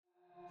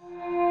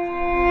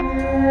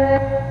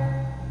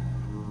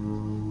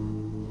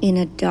In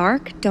a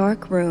dark,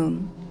 dark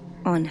room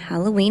on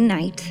Halloween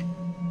night,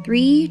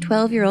 3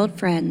 12-year-old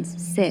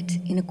friends sit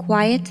in a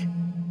quiet,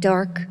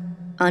 dark,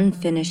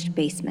 unfinished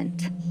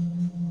basement.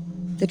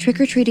 The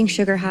trick-or-treating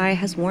sugar high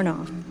has worn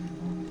off.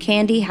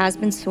 Candy has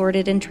been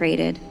sorted and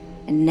traded,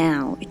 and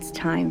now it's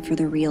time for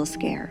the real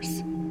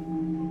scares.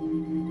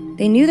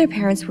 They knew their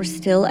parents were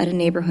still at a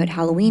neighborhood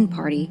Halloween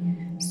party,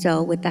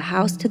 so with the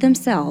house to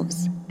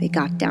themselves, they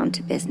got down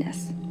to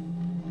business.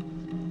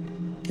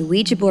 The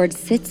Ouija board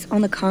sits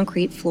on the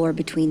concrete floor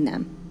between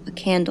them, a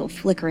candle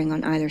flickering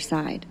on either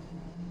side.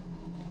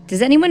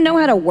 "Does anyone know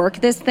how to work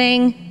this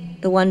thing?"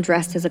 The one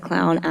dressed as a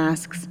clown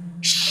asks.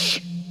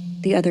 "Shh!"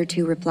 The other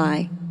two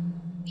reply.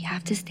 "We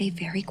have to stay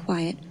very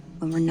quiet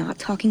when we're not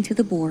talking to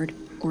the board,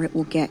 or it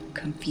will get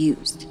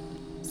confused,"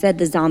 said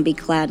the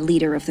zombie-clad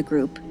leader of the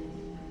group.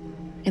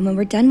 "And when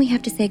we're done, we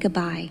have to say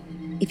goodbye.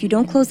 If you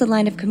don't close the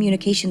line of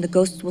communication, the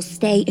ghosts will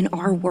stay in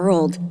our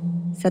world,"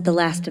 said the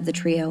last of the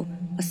trio,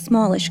 a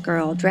smallish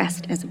girl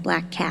dressed as a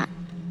black cat.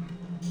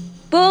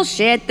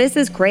 "Bullshit, this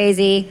is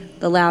crazy,"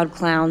 the loud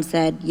clown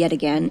said yet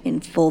again in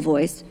full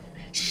voice.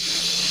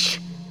 "Shh!"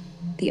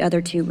 The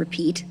other two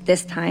repeat,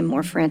 this time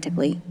more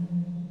frantically.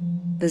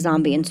 The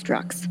zombie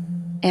instructs.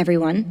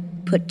 "Everyone,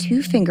 put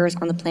 2 fingers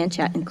on the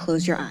planchette and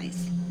close your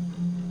eyes.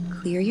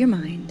 Clear your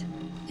mind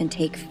and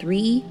take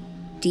 3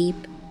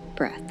 deep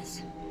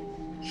breaths."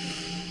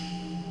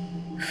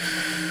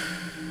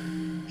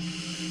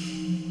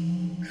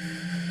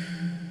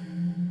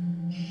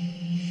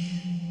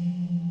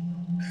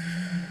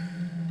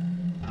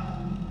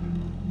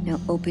 Now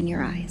open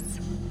your eyes.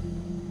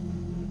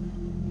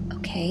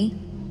 Okay,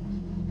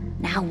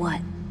 now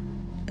what?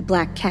 The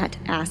black cat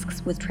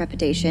asks with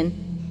trepidation.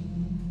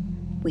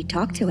 "We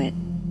talked to it,"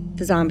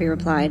 the zombie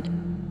replied.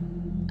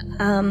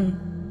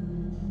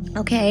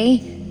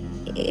 Okay.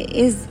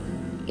 Is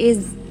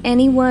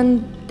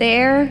anyone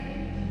there?"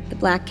 The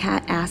black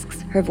cat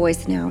asks, her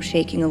voice now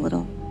shaking a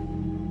little.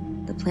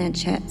 The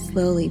planchette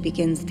slowly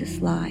begins to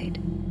slide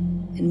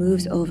and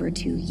moves over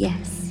to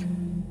yes.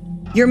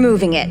 "You're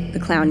moving it," the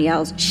clown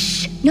yells.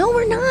 "Shh! No,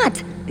 we're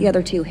not!" the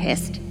other two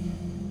hissed.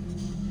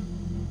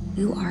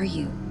 "Who are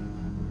you?"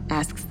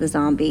 asks the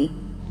zombie.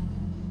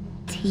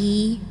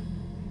 T-I-M,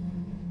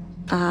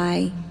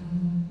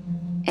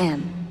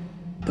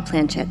 the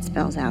planchette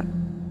spells out.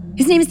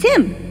 "His name is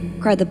Tim!"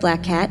 cried the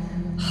black cat.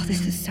 "Oh,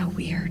 this is so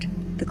weird,"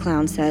 the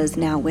clown says,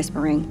 now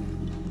whispering.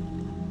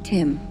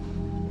 "Tim,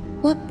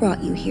 what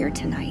brought you here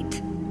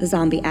tonight?" the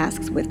zombie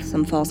asks with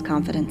some false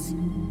confidence.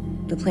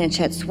 The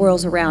planchette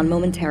swirls around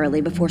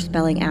momentarily before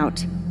spelling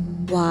out,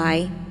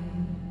 Y-O-U.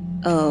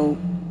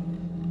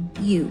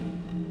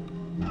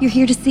 "You're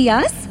here to see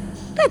us?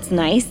 That's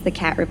nice," the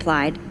cat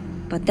replied.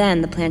 But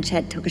then the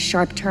planchette took a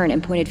sharp turn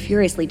and pointed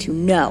furiously to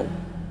no.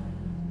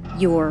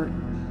 "You're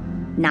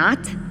not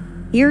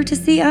here to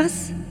see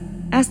us?"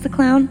 asked the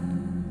clown.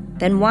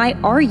 "Then why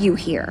are you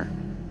here?"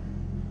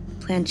 The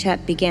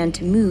planchette began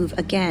to move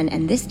again,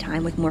 and this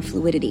time with more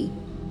fluidity.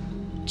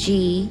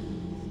 G-E-T-Y-O-U.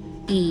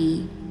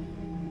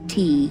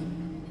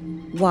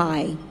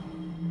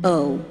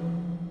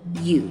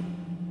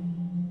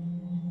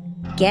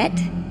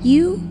 "Get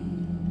you?"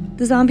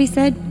 the zombie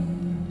said.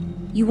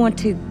 "You want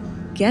to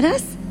get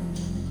us?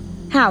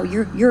 How?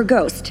 You're a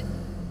ghost."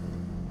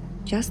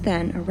 Just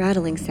then, a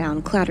rattling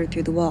sound clattered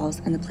through the walls,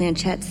 and the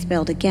planchette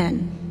spelled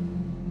again.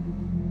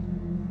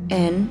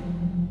 N-O-T-M-E.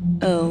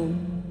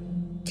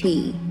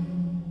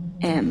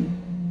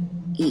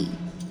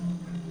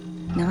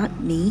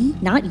 "Not me?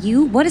 Not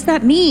you? What does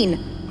that mean?"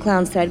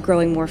 Clown said,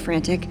 growing more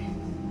frantic.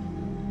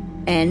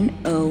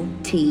 N-O-T-M-E,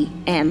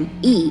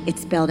 it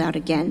spelled out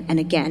again and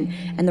again,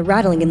 and the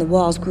rattling in the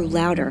walls grew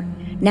louder.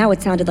 Now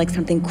it sounded like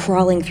something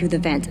crawling through the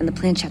vent, and the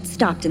planchette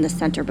stopped in the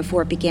center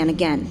before it began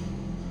again.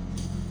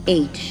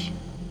 H-I-M.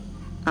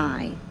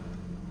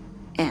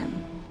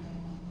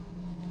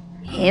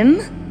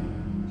 "Him?"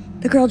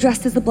 the girl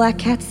dressed as the black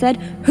cat said.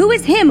 "Who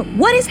is him?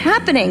 What is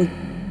happening?"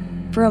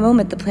 For a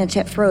moment, the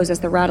planchette froze as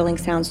the rattling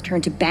sounds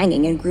turned to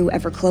banging and grew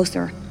ever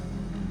closer.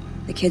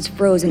 The kids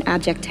froze in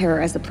abject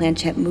terror as the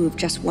planchette moved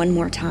just one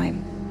more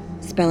time,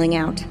 spelling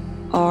out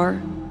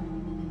R-U-N.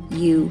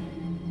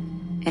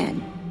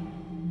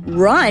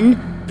 "Run!"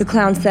 the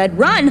clown said.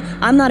 "Run!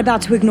 I'm not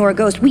about to ignore a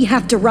ghost. We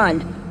have to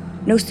run!"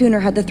 No sooner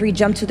had the 3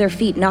 jumped to their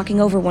feet,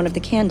 knocking over one of the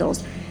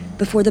candles,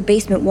 before the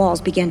basement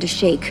walls began to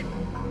shake.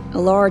 A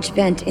large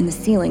vent in the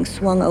ceiling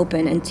swung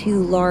open, and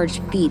 2 large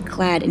feet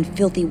clad in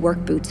filthy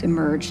work boots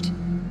emerged.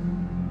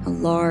 A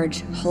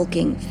large,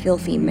 hulking,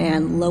 filthy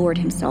man lowered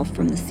himself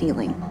from the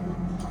ceiling.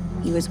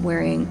 He was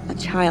wearing a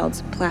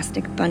child's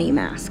plastic bunny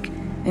mask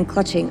and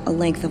clutching a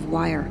length of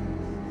wire.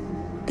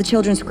 The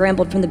children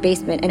scrambled from the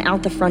basement and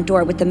out the front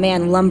door with the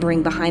man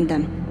lumbering behind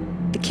them.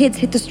 The kids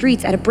hit the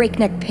streets at a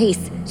breakneck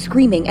pace,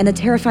 screaming, and the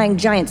terrifying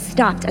giant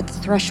stopped at the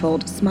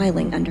threshold,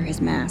 smiling under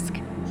his mask.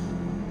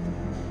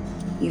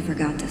 "You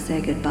forgot to say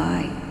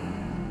goodbye,"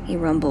 he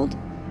rumbled,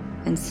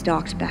 and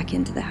stalked back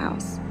into the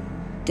house,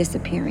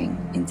 disappearing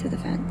into the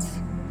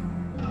vents.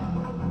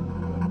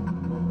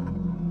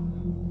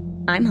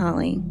 I'm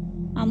Holly.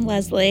 I'm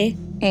Leslie.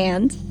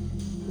 And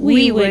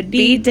we would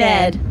be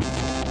dead.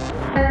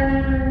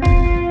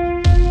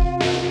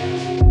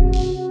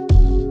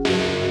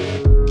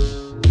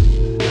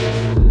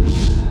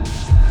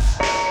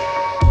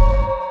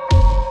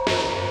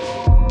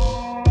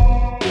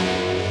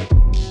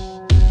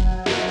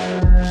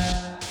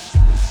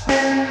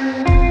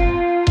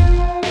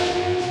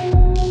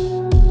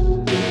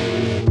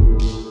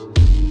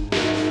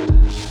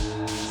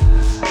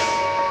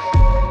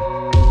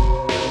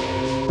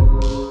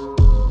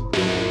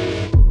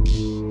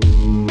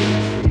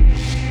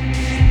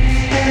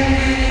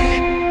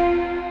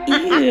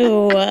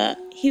 Ew.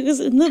 He was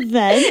in the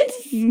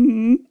vents.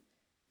 Mm-hmm.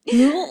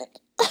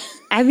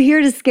 I'm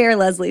here to scare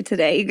Leslie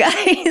today, you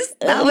guys.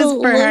 That was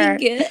for her.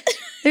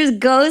 There's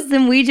ghosts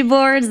and Ouija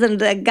boards and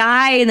the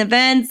guy in the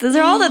vents. Those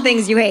are all the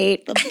things you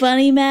hate. The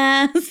bunny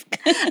mask.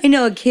 I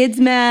know, a kid's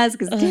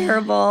mask is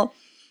terrible.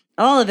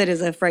 All of it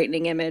is a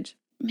frightening image.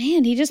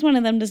 Man, he just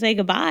wanted them to say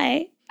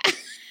goodbye. But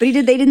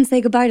they didn't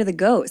say goodbye to the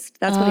ghost.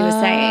 That's what he was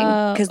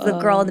saying. Because the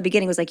girl in the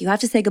beginning was like, you have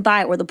to say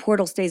goodbye or the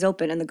portal stays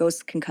open and the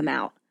ghost can come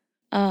out.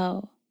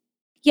 Oh.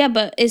 Yeah,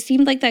 but it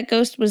seemed like that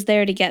ghost was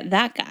there to get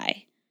that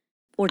guy.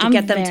 Or to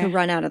get them to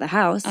run out of the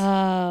house.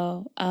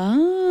 Oh.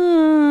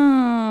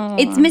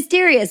 It's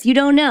mysterious. You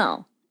don't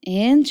know.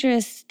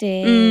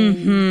 Interesting.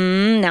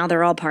 Mm-hmm. Now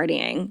they're all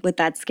partying with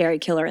that scary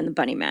killer in the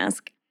bunny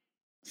mask.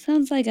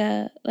 Sounds like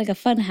a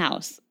fun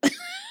house.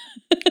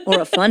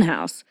 Or a fun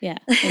house. Yeah,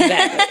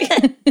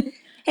 exactly.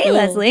 Hey,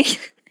 Leslie.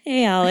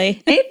 Hey,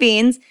 Allie. Hey,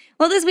 Beans.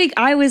 Well, this week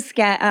I was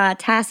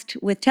tasked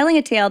with telling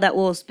a tale that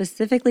will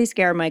specifically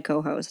scare my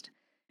co-host.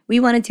 We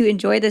wanted to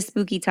enjoy this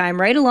spooky time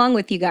right along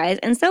with you guys,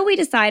 and so we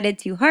decided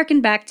to harken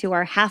back to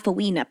our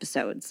Halloween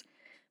episodes.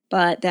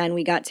 But then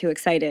we got too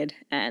excited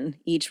and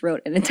each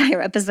wrote an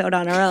entire episode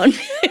on our own.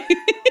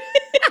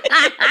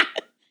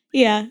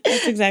 Yeah,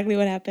 that's exactly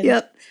what happened.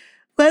 Yep.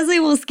 Leslie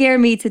will scare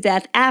me to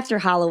death after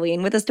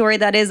Halloween with a story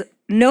that is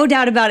no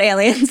doubt about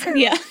aliens.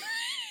 Yeah.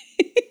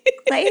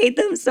 I hate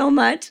them so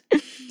much.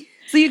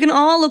 So you can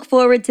all look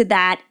forward to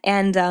that.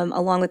 And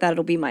along with that,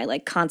 it'll be my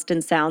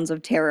constant sounds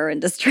of terror and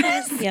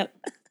distress. Yep.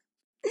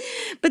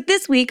 But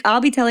this week, I'll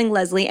be telling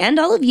Leslie and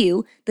all of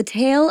you the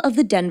tale of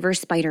the Denver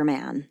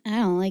Spider-Man. I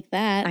don't like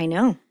that. I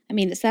know. I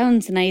mean, it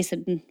sounds nice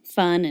and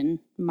fun and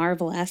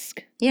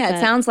Marvel-esque. Yeah,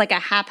 it sounds like a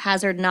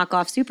haphazard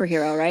knockoff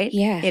superhero, right?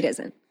 Yeah. It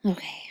isn't.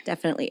 Okay.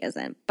 Definitely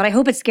isn't. But I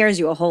hope it scares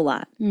you a whole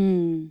lot.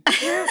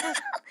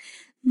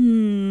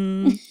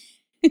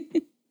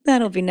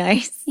 That'll be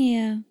nice.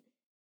 Yeah.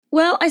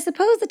 Well, I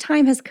suppose the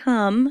time has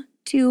come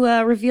to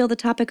reveal the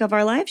topic of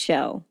our live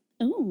show.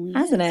 Oh, yes.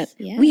 Hasn't it?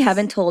 Yes. We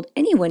haven't told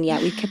anyone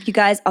yet. We've kept you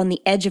guys on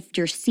the edge of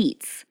your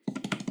seats.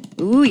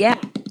 Ooh,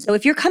 yeah. So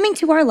if you're coming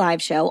to our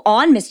live show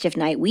on Mischief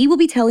Night, we will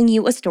be telling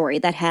you a story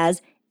that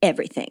has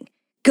everything.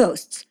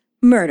 Ghosts,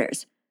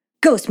 murders,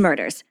 ghost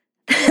murders.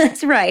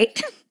 That's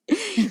right.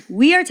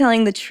 We are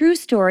telling the true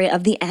story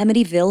of the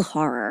Amityville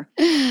Horror.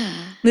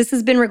 This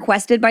has been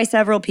requested by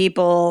several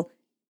people.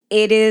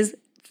 It is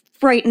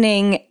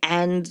frightening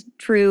and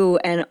true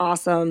and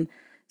awesome.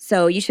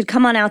 So you should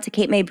come on out to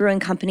Cape May Brewing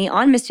Company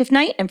on Mischief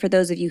Night. And for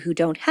those of you who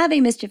don't have a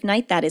Mischief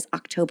Night, that is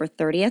October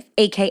 30th,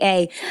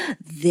 a.k.a.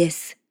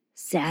 this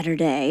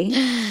Saturday.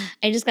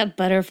 I just got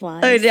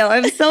butterflies. I know,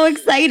 I'm so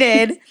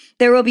excited.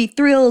 There will be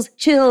thrills,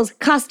 chills,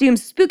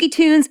 costumes, spooky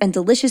tunes, and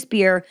delicious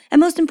beer.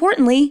 And most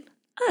importantly,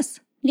 us.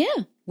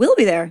 Yeah. We'll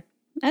be there.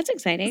 That's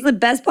exciting. It's the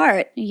best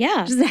part.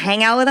 Yeah. Just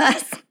hang out with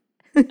us.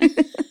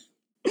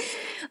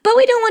 But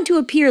we don't want to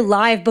appear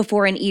live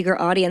before an eager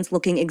audience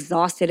looking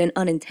exhausted and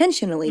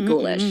unintentionally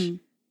ghoulish.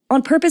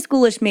 On purpose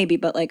ghoulish maybe,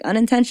 but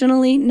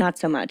unintentionally, not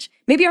so much.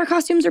 Maybe our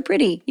costumes are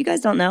pretty. You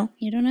guys don't know.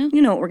 You don't know?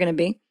 You know what we're going to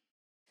be.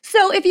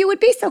 So if you would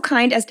be so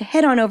kind as to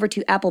head on over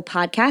to Apple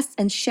Podcasts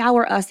and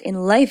shower us in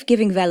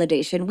life-giving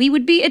validation, we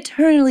would be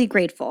eternally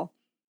grateful.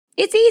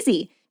 It's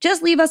easy.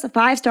 Just leave us a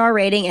 5-star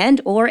rating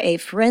and or a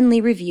friendly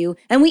review,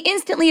 and we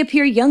instantly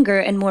appear younger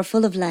and more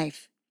full of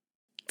life.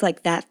 It's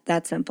like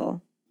that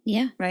simple.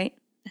 Yeah. Right?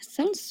 That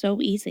sounds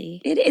so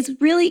easy. It is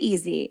really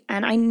easy,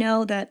 and I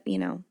know that,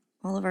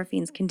 all of our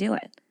fiends can do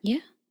it. Yeah.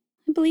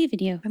 I believe in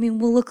you. I mean,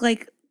 we'll look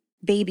like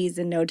babies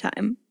in no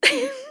time.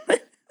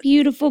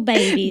 Beautiful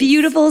babies.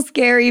 Beautiful,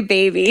 scary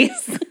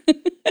babies.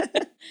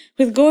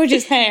 With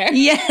gorgeous hair.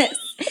 Yes.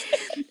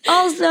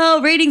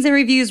 Also, ratings and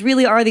reviews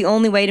really are the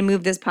only way to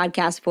move this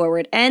podcast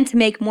forward and to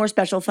make more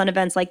special fun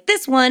events like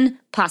this one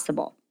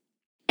possible.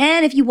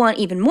 And if you want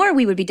even more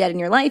We Would Be Dead in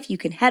Your Life, you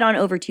can head on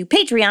over to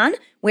Patreon,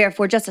 where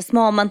for just a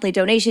small monthly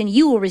donation,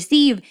 you will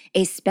receive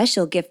a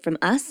special gift from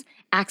us,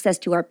 access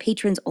to our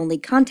patrons-only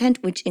content,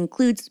 which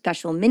includes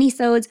special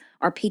minisodes,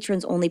 our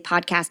patrons-only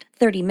podcast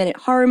 30-minute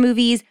horror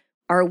movies,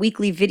 our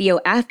weekly video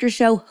after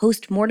show,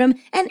 Host Mortem,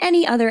 and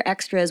any other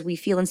extras we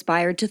feel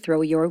inspired to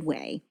throw your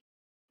way.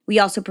 We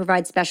also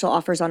provide special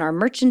offers on our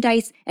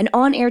merchandise, an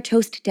on-air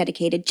toast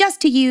dedicated just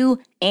to you,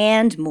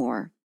 and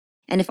more.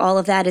 And if all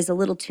of that is a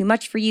little too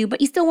much for you,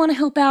 but you still want to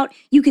help out,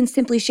 you can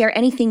simply share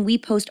anything we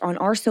post on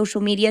our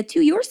social media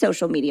to your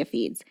social media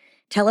feeds.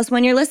 Tell us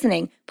when you're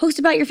listening, post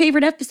about your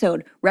favorite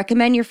episode,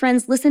 recommend your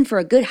friends listen for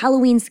a good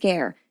Halloween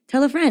scare,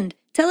 tell a friend,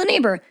 Tell a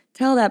neighbor.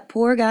 Tell that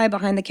poor guy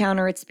behind the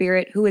counter at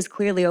Spirit who is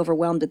clearly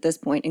overwhelmed at this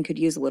point and could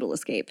use a little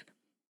escape.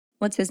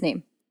 What's his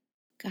name?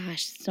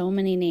 Gosh, so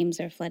many names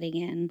are flooding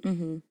in.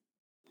 Mm-hmm. I'm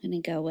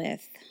going to go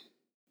with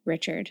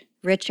Richard.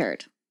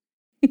 Richard.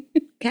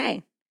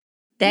 Okay.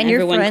 Then And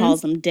your everyone friends,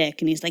 calls him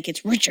Dick, and he's like,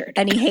 it's Richard.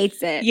 and he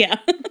hates it. Yeah.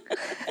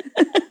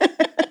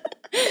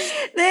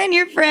 Then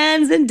your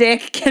friends and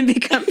Dick can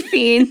become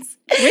fiends.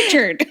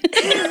 Richard.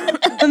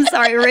 I'm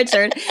sorry,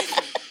 Richard.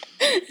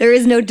 There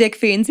is no Dick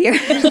fiends here.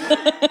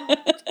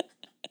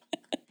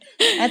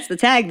 That's the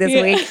tag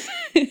this week.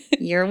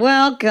 You're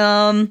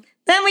welcome.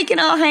 Then we can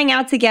all hang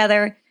out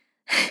together.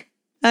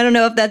 I don't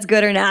know if that's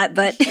good or not,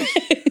 but...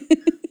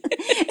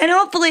 And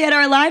hopefully at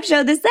our live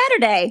show this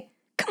Saturday.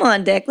 Come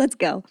on, Dick, let's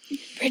go.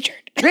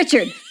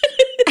 Richard.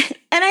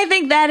 And I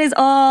think that is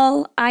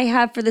all I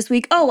have for this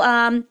week.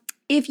 Oh,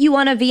 if you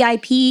want a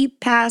VIP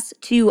pass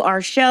to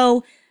our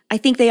show, I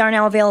think they are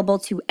now available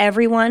to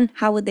everyone.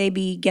 How would they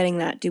be getting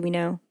that? Do we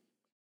know?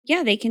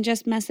 Yeah, they can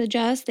just message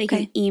us. They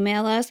Okay. can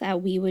email us at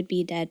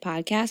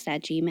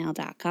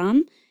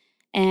wewouldbedeadpodcast@gmail.com.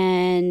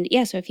 And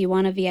yeah, so if you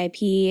want a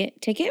VIP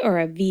ticket or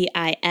a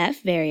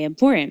VIF, very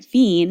important,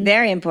 fiend,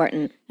 Very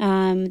important.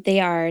 they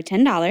are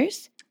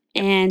 $10.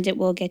 And it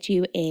will get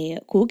you a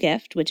cool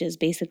gift, which is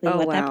basically Oh,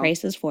 what that wow.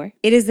 price is for.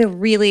 It is a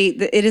really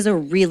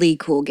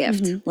cool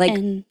gift. Mhm. Like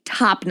And-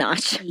 top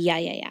notch.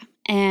 Yeah.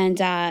 And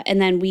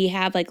then we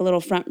have like a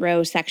little front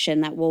row section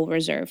that we'll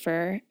reserve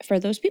for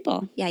those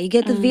people. Yeah, you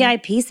get the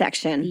VIP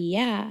section.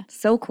 Yeah.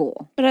 So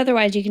cool. But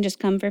otherwise, you can just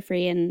come for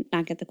free and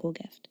not get the cool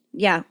gift.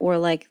 Yeah, or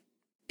like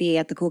be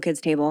at the cool kids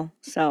table.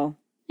 So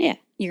Yeah,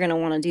 you're going to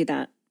want to do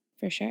that.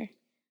 for sure.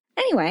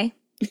 Anyway,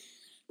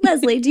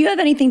 Leslie, do you have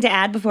anything to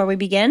add before we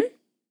begin?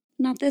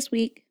 Not this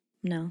week.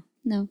 No.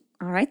 No.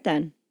 All right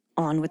then,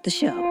 on with the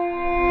show.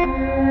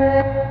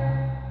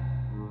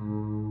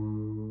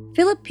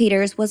 Philip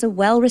Peters was a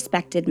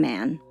well-respected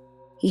man.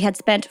 He had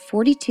spent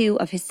 42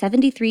 of his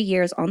 73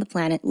 years on the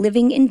planet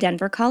living in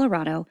Denver,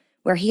 Colorado,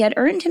 where he had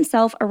earned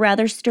himself a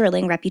rather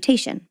sterling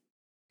reputation.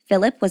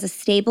 Philip was a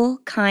stable,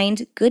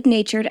 kind,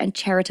 good-natured, and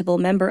charitable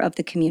member of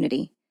the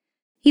community.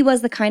 He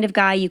was the kind of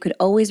guy you could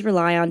always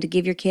rely on to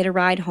give your kid a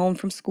ride home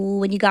from school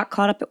when you got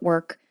caught up at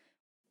work,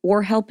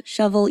 or help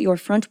shovel your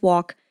front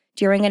walk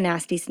during a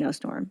nasty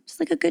snowstorm. Just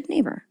like a good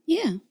neighbor.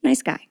 Yeah.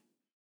 Nice guy.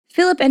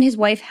 Philip and his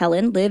wife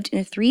Helen lived in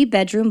a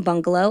 3-bedroom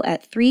bungalow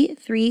at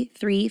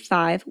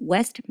 3335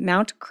 West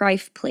Mount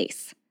Crife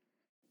Place.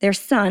 Their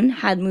son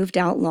had moved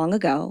out long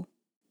ago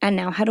and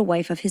now had a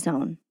wife of his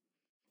own.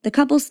 The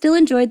couple still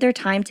enjoyed their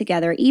time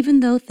together even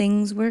though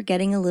things were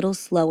getting a little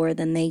slower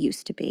than they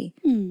used to be.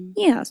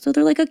 Yeah, so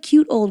they're like a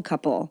cute old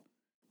couple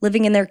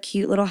living in their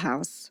cute little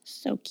house.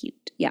 So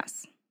cute.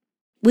 Yes.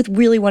 With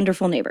really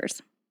wonderful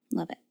neighbors.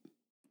 Love it.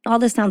 All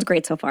this sounds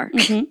great so far.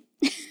 Mhm.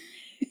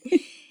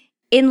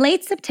 In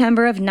late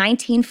September of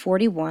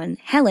 1941,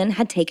 Helen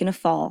had taken a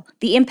fall,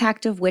 the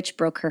impact of which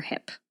broke her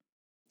hip.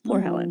 Poor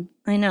Oh. Helen.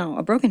 I know,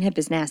 a broken hip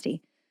is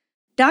nasty.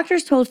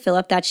 Doctors told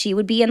Philip that she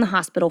would be in the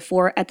hospital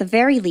for, at the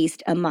very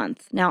least, a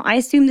month. Now, I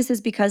assume this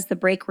is because the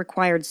break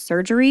required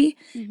surgery,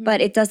 Mhm.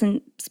 but it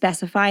doesn't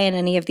specify in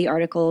any of the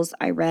articles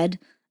I read.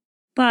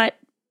 But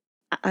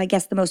I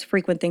guess the most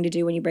frequent thing to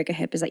do when you break a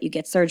hip is that you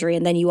get surgery,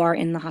 and then you are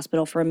in the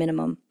hospital for a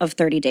minimum of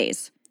 30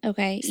 days.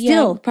 Okay.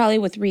 Still- Yeah, probably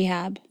with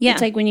rehab. Yeah.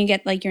 It's like when you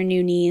get like your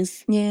new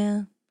knees.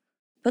 Yeah.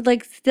 But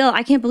like still,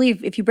 I can't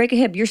believe if you break a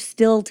hip, you're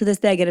still to this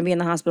day going to be in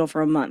the hospital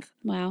for a month.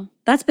 Wow.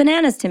 That's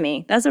bananas to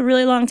me. That's a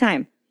really long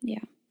time. Yeah.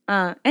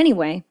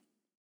 Anyway,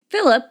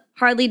 Philip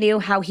hardly knew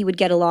how he would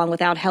get along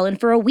without Helen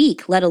for a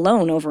week, let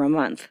alone over a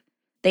month.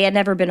 They had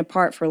never been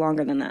apart for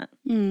longer than that.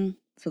 Mm.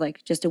 So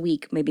like just a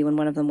week, maybe when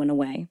one of them went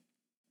away.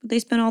 But they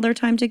spent all their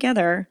time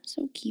together.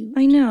 So cute.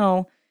 I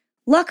know.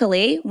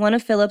 Luckily, one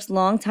of Philip's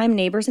longtime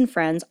neighbors and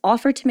friends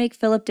offered to make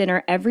Philip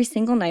dinner every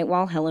single night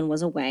while Helen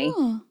was away.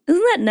 Oh,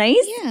 Isn't that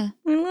nice? yeah.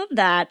 I love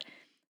that.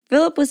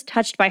 Philip was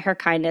touched by her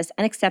kindness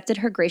and accepted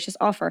her gracious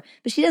offer,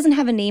 but she doesn't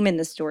have a name in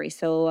this story,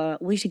 so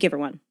we should give her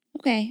one.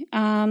 Okay.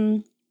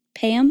 Pam?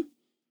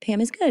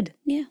 Pam is good.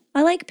 Yeah.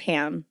 I like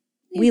Pam.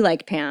 Yeah. We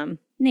like Pam.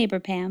 Neighbor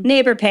Pam.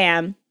 Neighbor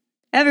Pam.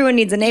 Everyone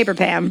needs a neighbor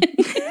Pam.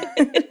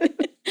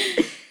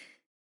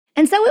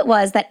 And so it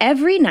was that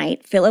every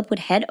night Philip would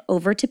head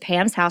over to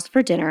Pam's house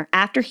for dinner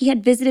after he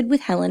had visited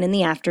with Helen in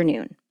the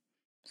afternoon.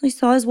 So he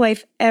saw his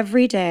wife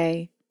every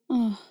day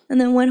Oh.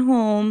 and then went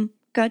home,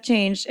 got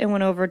changed, and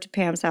went over to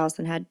Pam's house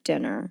and had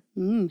dinner.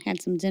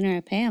 Had some dinner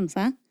at Pam's,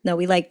 huh? No,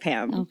 we like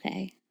Pam.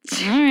 Okay.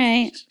 All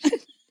right.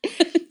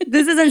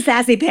 This isn't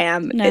sassy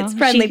Pam. No. It's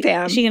friendly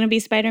Pam. Is she going to be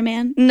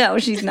Spider-Man? No,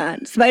 she's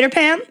not. Spider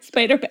Pam?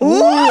 Spider-Man.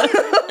 Ooh.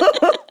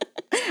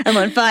 I'm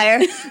on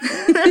fire.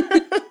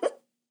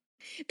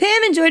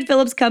 Pam enjoyed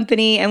Philip's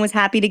company and was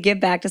happy to give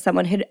back to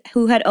someone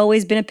who had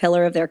always been a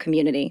pillar of their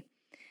community.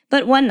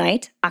 But one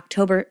night,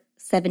 October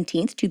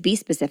 17th to be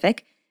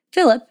specific,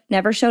 Philip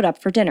never showed up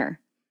for dinner.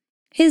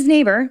 His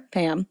neighbor,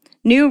 Pam,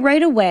 knew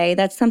right away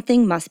that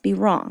something must be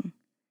wrong.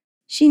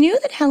 She knew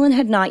that Helen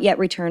had not yet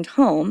returned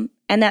home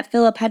and that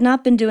Philip had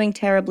not been doing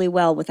terribly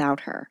well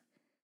without her.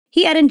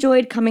 He had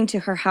enjoyed coming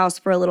to her house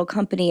for a little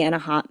company and a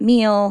hot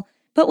meal,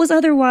 but was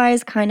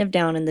otherwise kind of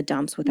down in the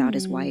dumps without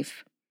his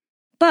wife.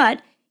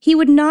 But he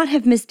would not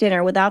have missed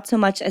dinner without so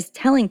much as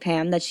telling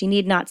Pam that she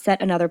need not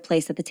set another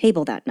place at the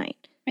table that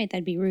night. Right,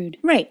 that'd be rude.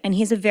 Right, and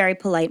he's a very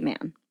polite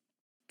man.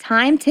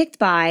 Time ticked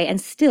by,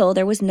 and still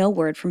there was no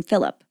word from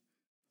Philip.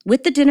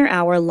 With the dinner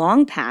hour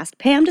long past,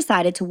 Pam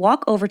decided to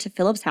walk over to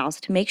Philip's house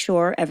to make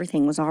sure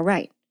everything was all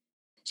right.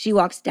 She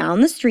walked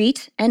down the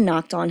street and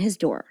knocked on his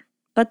door,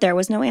 but there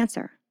was no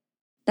answer.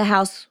 The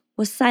house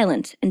was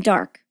silent and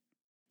dark.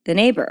 The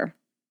neighbor,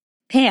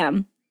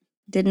 Pam,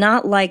 did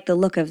not like the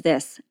look of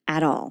this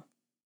at all.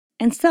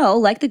 And so,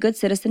 like the good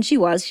citizen she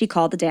was, she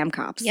called the damn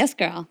cops. Yes,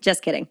 girl.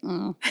 Just kidding.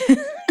 Oh.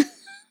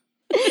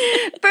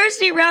 First,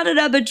 she rounded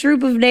up a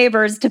troop of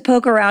neighbors to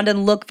poke around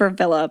and look for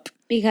Philip.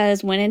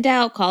 Because when in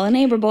doubt, call a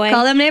neighbor boy.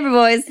 Call them neighbor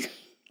boys.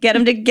 Get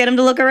him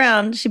to look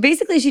around. She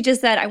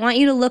just said, I want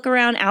you to look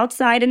around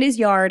outside in his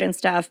yard and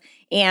stuff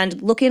and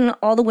look in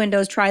all the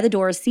windows, try the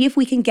doors, see if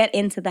we can get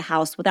into the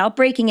house without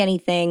breaking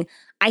anything.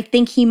 I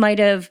think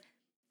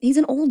he's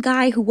an old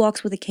guy who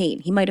walks with a cane.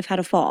 He might have had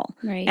a fall.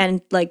 Right.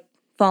 And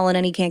fallen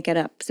and he can't get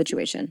up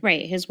situation.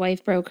 Right. His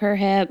wife broke her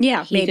hip.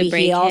 Yeah, maybe could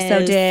break he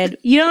also his. did.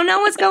 You don't know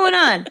what's going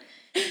on.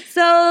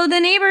 So the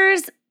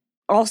neighbors,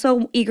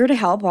 also eager to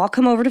help, all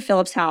come over to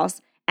Philip's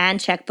house and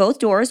check both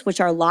doors,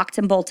 which are locked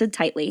and bolted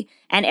tightly,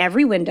 and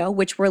every window,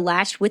 which were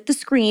latched with the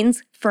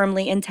screens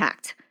firmly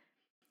intact.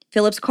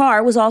 Philip's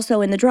car was also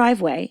in the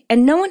driveway,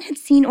 and no one had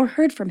seen or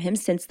heard from him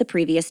since the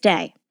previous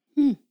day.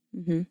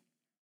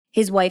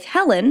 His wife,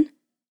 Helen,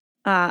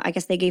 I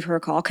guess they gave her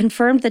a call,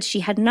 confirmed that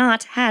she had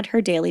not had her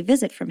daily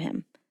visit from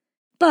him.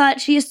 But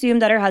she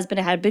assumed that her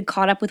husband had been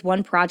caught up with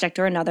one project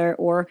or another,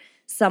 or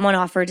someone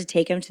offered to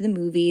take him to the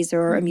movies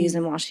or amuse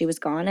him while she was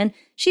gone, and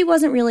she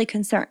wasn't really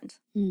concerned.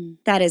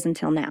 That is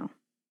until now.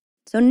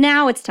 So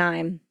now it's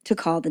time to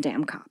call the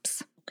damn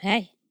cops.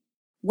 Okay.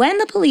 When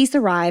the police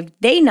arrived,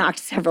 they knocked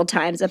several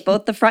times at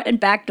both the front and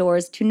back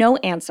doors to no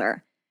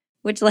answer,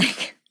 which,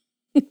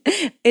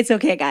 it's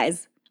okay,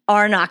 guys.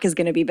 Our knock is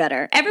going to be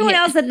better. Everyone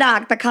else that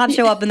knocked, the cops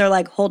show up and they're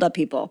like, hold up,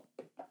 people.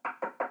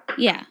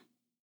 Yeah.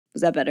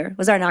 Was that better?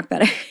 Was our knock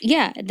better?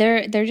 Yeah,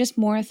 they're just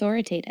more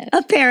authoritative.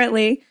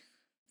 Apparently.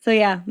 So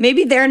yeah,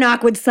 maybe their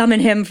knock would summon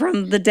him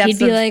from the depths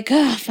He'd be like,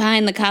 oh,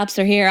 fine, the cops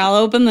are here. I'll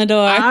open the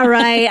door. All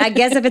right, I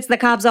guess if it's the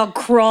cops, I'll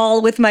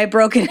crawl with my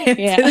broken hip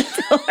to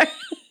the door.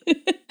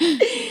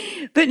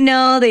 But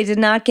no, they did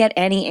not get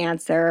any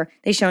answer.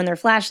 They shone their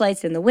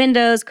flashlights in the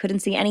windows, couldn't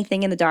see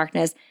anything in the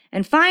darkness,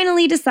 and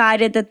finally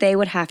decided that they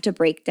would have to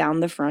break down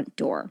the front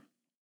door,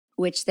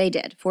 which they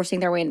did, forcing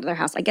their way into their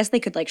house. I guess they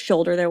could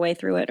shoulder their way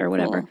through it or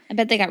whatever. Cool. I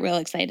bet they got real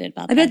excited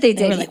about that. I bet they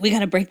did. They were like, we got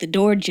to break the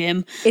door,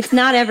 Jim. It's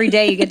not every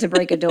day you get to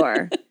break a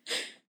door.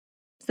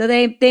 So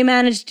they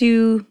managed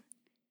to,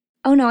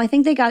 oh no, I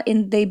think they got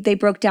in, they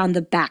broke down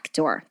the back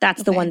door.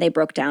 That's the one they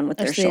broke down with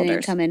their So shoulders. they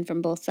didn't come in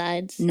from both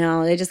sides?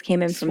 No, they just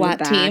came in from the SWAT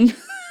back. team.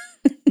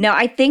 No,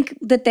 I think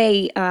that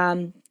they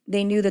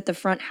knew that the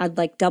front had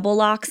double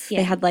locks. Yeah.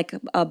 They had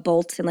a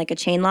bolt and a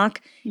chain lock,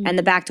 and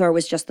the back door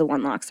was just the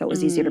one lock, so it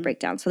was easier to break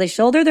down. So they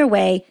shouldered their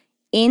way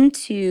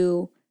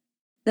into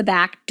the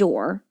back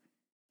door,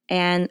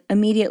 and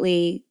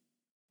immediately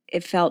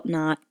it felt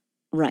not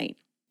right.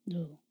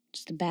 Ooh,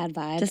 just a bad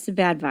vibe. Just a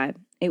bad vibe.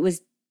 It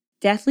was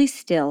deathly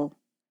still,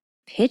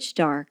 pitch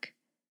dark,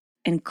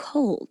 and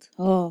cold.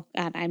 Oh,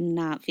 God, I'm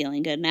not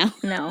feeling good now.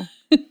 No.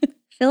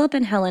 Philip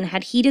and Helen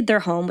had heated their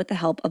home with the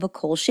help of a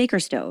coal shaker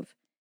stove,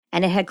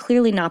 and it had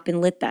clearly not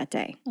been lit that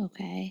day.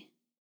 Okay.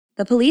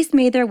 The police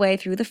made their way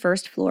through the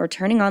first floor,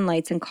 turning on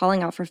lights and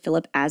calling out for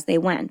Philip as they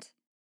went.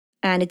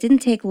 And it didn't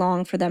take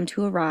long for them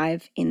to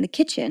arrive in the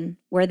kitchen,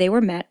 where they were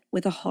met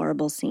with a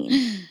horrible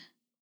scene.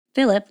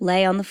 Philip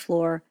lay on the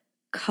floor,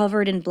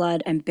 covered in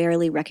blood and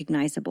barely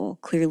recognizable,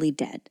 clearly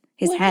dead.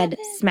 His What head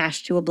happened?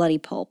 smashed to a bloody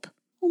pulp.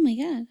 Oh, my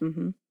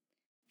God.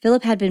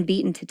 Philip had been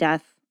beaten to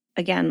death,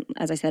 again,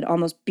 as I said,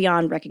 almost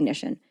beyond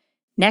recognition.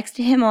 Next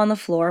to him on the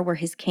floor were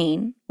his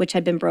cane, which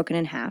had been broken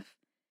in half,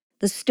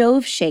 the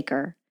stove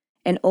shaker,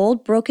 an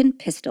old broken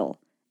pistol,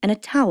 and a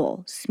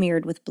towel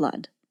smeared with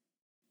blood.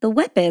 The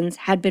weapons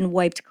had been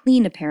wiped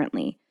clean,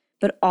 apparently,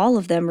 but all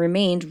of them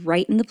remained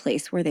right in the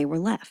place where they were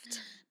left.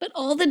 But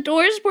all the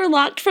doors were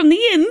locked from the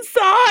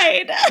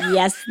inside.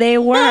 Yes, they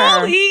were.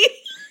 Holly,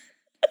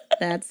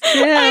 That's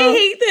true. I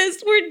hate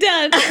this. We're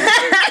done.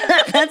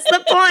 That's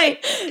the point.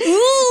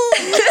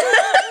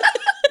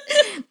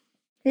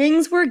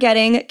 Things were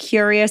getting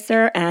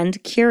curiouser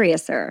and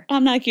curiouser.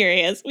 I'm not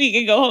curious. We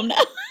can go home now.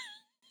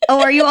 Oh,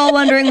 are you all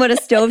wondering what a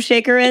stove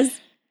shaker is?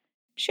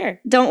 Sure.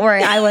 Don't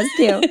worry, I was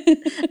too.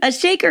 A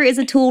shaker is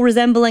a tool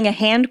resembling a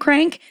hand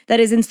crank that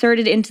is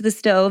inserted into the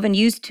stove and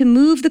used to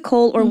move the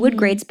coal or wood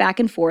grates back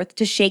and forth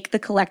to shake the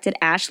collected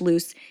ash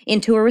loose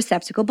into a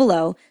receptacle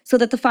below so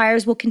that the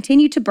fires will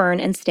continue to burn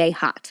and stay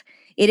hot.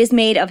 It is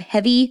made of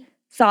heavy,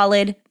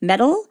 solid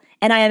metal,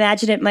 and I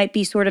imagine it might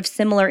be sort of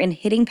similar in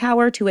hitting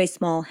power to a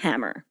small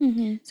hammer.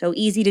 So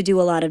easy to do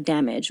a lot of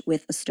damage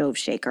with a stove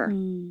shaker.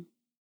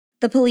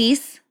 The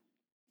police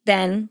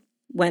then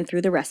went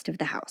through the rest of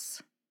the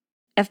house.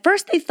 At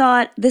first, they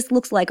thought this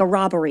looks like a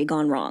robbery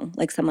gone wrong,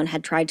 like someone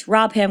had tried to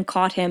rob him,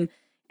 caught him,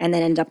 and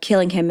then ended up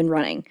killing him and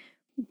running.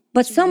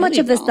 But so much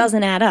of this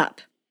doesn't add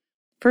up.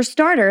 For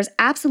starters,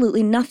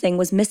 absolutely nothing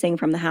was missing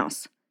from the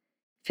house.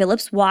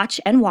 Philip's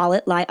watch and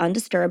wallet lie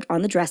undisturbed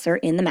on the dresser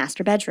in the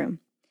master bedroom.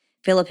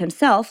 Philip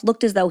himself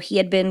looked as though he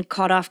had been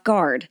caught off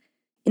guard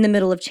in the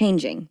middle of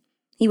changing.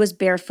 He was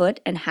barefoot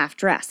and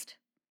half-dressed.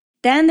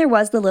 Then there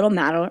was the little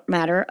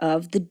matter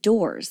of the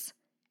doors.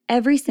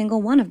 Every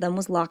single one of them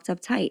was locked up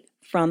tight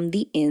from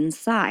the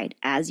inside,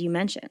 as you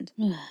mentioned.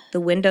 The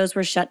windows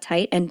were shut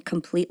tight and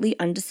completely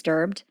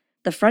undisturbed.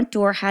 The front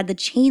door had the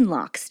chain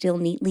lock still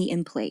neatly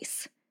in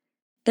place.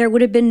 There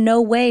would have been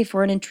no way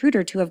for an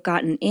intruder to have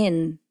gotten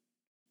in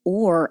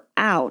or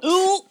out.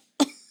 Ooh.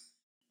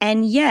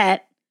 And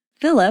yet,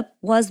 Philip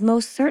was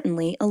most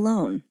certainly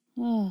alone.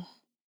 Oh.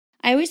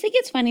 I always think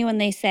it's funny when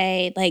they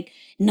say, like,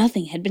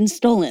 nothing had been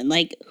stolen.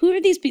 Like, who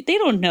are these people? They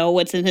don't know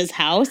what's in his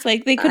house.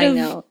 Like, they could have. I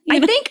know. I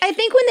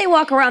think when they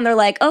walk around, they're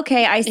like,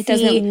 okay, I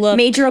see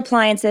major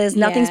appliances.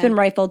 Nothing's been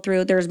rifled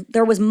through.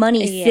 There was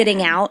money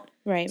sitting out.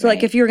 Right. So,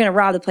 like, if you were going to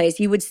rob the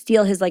place, you would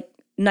steal his, like,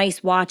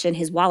 nice watch and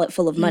his wallet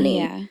full of money.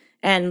 Yeah.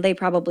 And they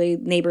probably,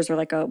 neighbors are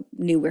like,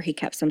 knew where he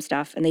kept some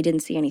stuff and they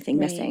didn't see anything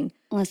missing.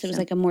 Unless it was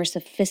like a more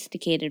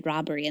sophisticated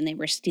robbery and they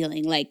were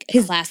stealing like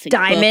his classic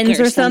diamonds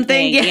book or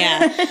something.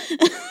 Yeah.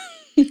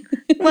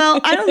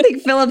 Well, I don't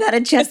think Philip had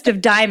a chest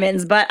of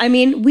diamonds, but I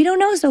mean, we don't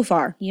know so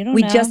far.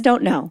 We just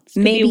don't know.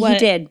 Maybe he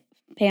did.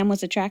 Pam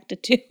was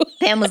attracted to.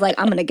 Pam was like,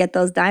 I'm going to get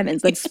those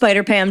diamonds. Like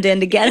Spider Pam did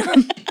to get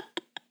them.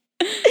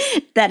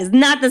 That is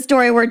not the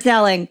story we're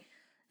telling.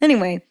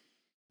 Anyway,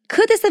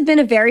 could this have been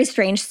a very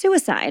strange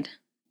suicide?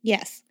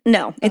 Yes.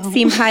 No, it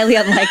seemed highly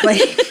unlikely.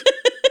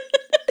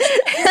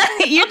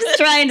 You're just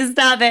trying to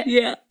stop it.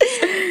 Yeah.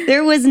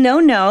 There was no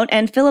note,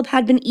 and Philip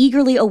had been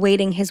eagerly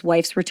awaiting his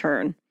wife's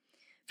return.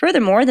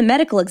 Furthermore, the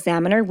medical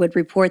examiner would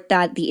report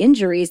that the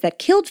injuries that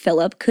killed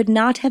Philip could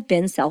not have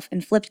been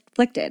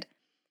self-inflicted.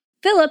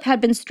 Philip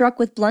had been struck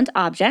with blunt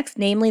objects,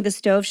 namely the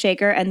stove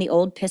shaker and the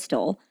old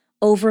pistol,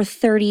 over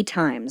 30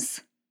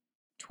 times.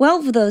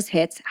 12 of those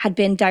hits had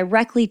been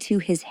directly to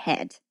his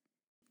head.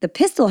 The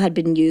pistol had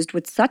been used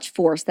with such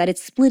force that it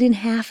split in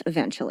half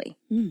eventually.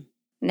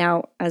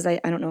 Now, as I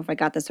don't know if I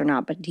got this or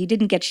not, but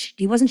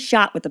he wasn't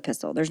shot with the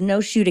pistol. There's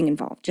no shooting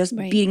involved, just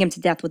beating him to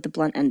death with the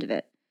blunt end of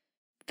it.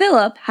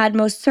 Philip had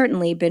most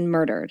certainly been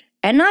murdered,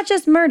 and not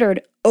just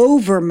murdered,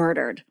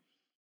 over-murdered.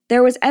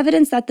 There was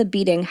evidence that the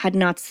beating had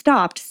not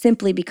stopped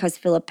simply because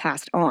Philip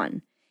passed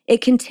on. It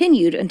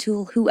continued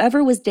until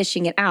whoever was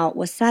dishing it out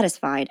was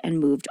satisfied and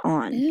moved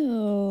on.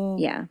 Ew.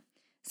 Yeah.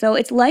 So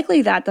it's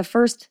likely that the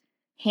first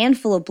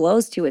handful of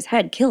blows to his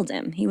head killed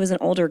him. He was an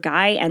older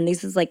guy, and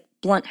this is like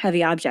blunt,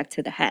 heavy object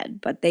to the head,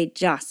 but they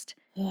just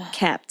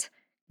kept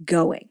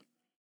going.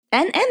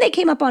 And they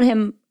came up on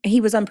him.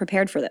 He was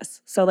unprepared for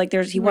this. So like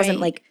he wasn't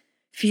like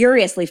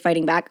furiously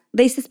fighting back.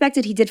 They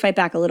suspected he did fight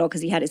back a little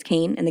because he had his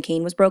cane and the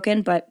cane was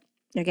broken. But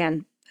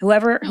again,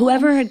 whoever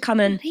had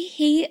come in.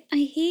 I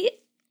hate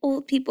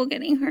old people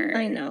getting hurt.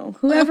 I know.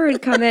 Whoever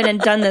had come in and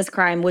done this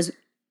crime was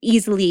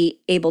easily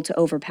able to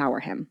overpower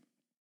him.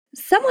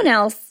 Someone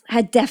else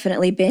had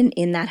definitely been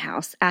in that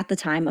house at the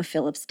time of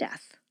Philip's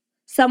death.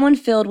 Someone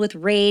filled with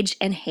rage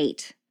and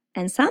hate.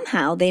 And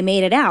somehow they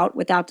made it out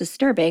without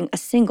disturbing a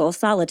single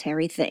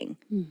solitary thing.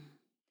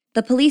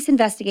 The police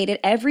investigated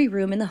every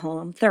room in the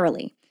home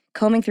thoroughly,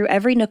 combing through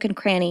every nook and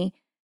cranny.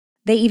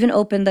 They even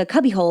opened the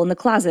cubbyhole in the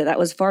closet that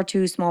was far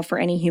too small for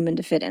any human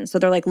to fit in. So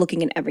they're like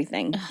looking in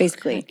everything,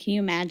 basically. God, can you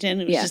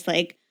imagine? It was just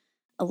like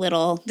a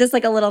little... Just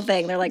like a little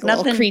thing. They're like,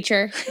 nothing. Little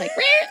creature. Like,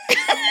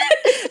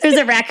 there's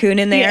a raccoon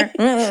in there.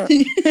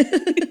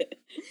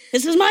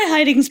 This is my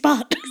hiding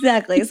spot.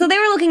 Exactly. So they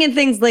were looking at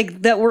things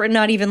like that were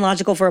not even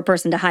logical for a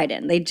person to hide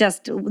in. They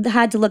just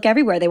had to look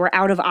everywhere. They were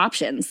out of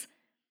options.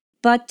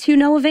 But to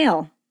no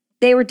avail.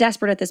 They were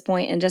desperate at this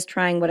point and just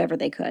trying whatever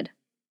they could.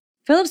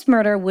 Philip's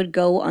murder would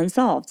go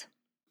unsolved.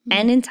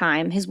 And in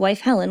time, his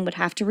wife Helen would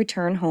have to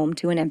return home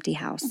to an empty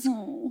house.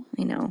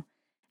 I know.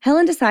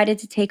 Helen decided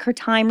to take her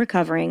time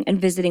recovering and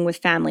visiting with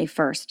family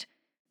first,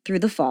 through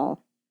the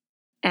fall.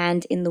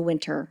 And in the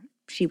winter,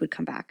 she would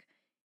come back.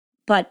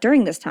 But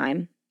during this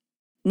time,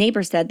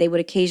 neighbors said they would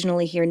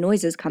occasionally hear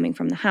noises coming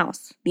from the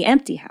house, the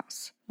empty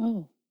house.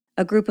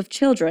 A group of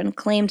children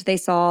claimed they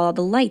saw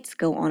the lights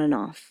go on and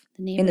off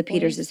in the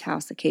Peters'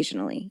 house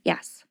occasionally.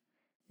 Yes,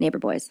 neighbor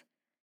boys.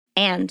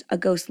 And a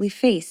ghostly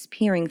face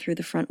peering through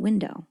the front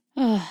window.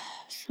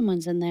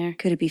 Someone's in there.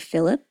 Could it be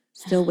Philip,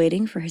 still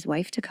waiting for his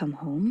wife to come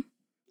home?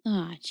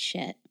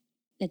 Shit.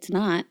 It's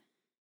not.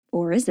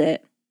 Or is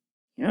it?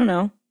 I don't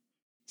know.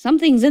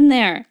 Something's in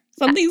there.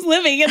 Something's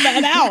living in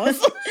that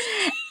house.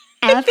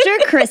 After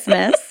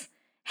Christmas,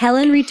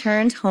 Helen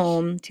returned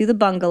home to the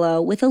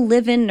bungalow with a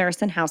live-in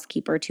nurse and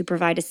housekeeper to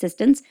provide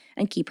assistance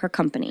and keep her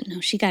company. No,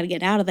 she got to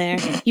get out of there.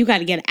 You got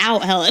to get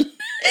out, Helen.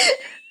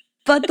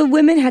 But the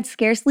women had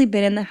scarcely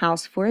been in the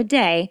house for a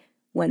day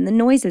when the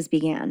noises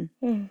began.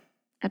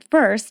 At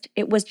first,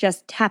 it was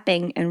just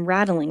tapping and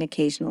rattling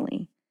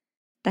occasionally.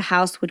 The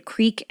house would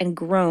creak and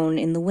groan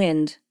in the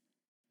wind.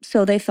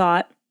 So they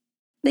thought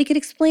they could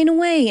explain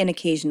away an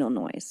occasional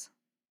noise.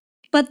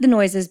 But the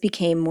noises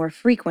became more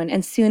frequent,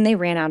 and soon they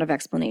ran out of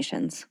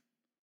explanations.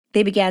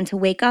 They began to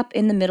wake up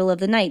in the middle of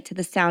the night to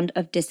the sound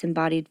of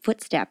disembodied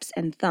footsteps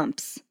and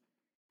thumps.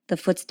 The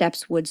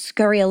footsteps would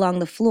scurry along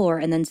the floor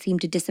and then seem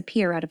to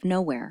disappear out of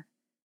nowhere.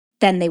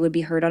 Then they would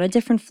be heard on a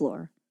different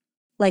floor.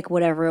 Like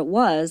whatever it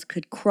was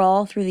could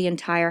crawl through the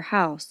entire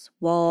house,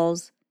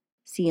 walls,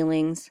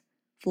 ceilings,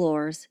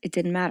 floors, it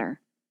didn't matter.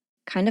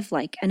 Kind of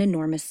like an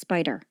enormous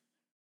spider.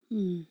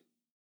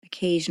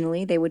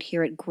 Occasionally, they would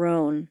hear it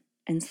groan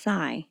and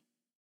sigh.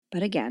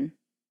 But again,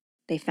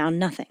 they found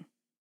nothing.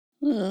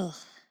 Ugh.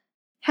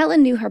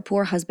 Helen knew her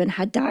poor husband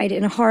had died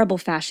in a horrible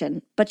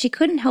fashion, but she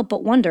couldn't help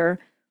but wonder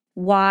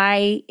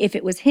why, if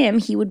it was him,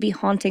 he would be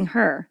haunting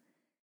her.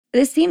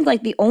 This seemed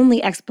like the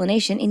only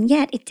explanation, and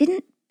yet it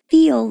didn't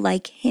feel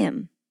like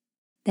him.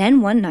 Then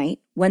one night,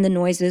 when the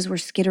noises were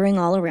skittering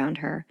all around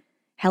her,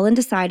 Helen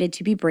decided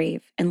to be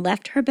brave and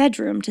left her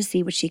bedroom to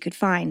see what she could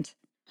find.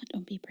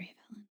 Don't be brave,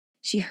 Helen.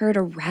 She heard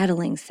a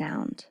rattling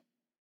sound,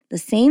 the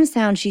same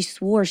sound she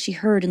swore she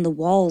heard in the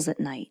walls at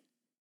night.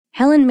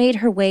 Helen made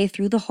her way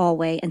through the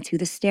hallway and to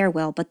the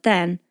stairwell, but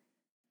then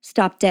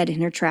stopped dead in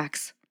her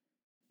tracks.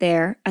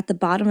 There, at the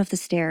bottom of the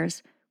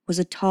stairs, was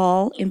a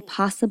tall,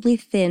 impossibly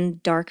thin,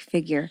 dark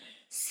figure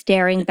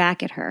staring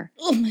back at her.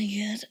 Oh my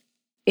God.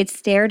 It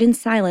stared in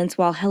silence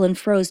while Helen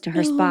froze to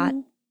her spot.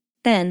 No.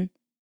 Then,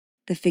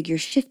 the figure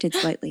shifted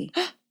slightly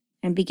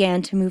and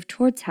began to move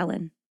towards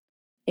Helen.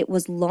 It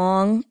was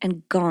long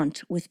and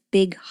gaunt with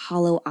big,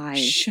 hollow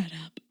eyes. Shut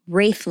up.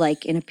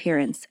 Wraith-like in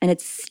appearance, and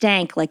it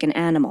stank like an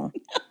animal.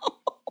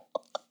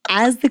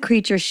 As the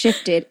creature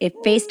shifted, it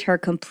faced her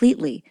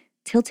completely,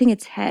 tilting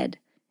its head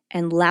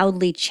and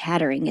loudly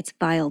chattering its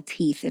vile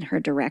teeth in her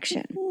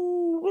direction.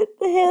 What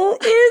the hell is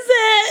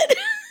it?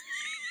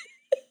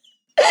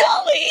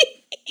 Holly!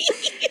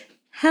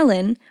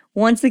 Helen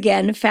once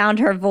again found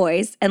her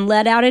voice and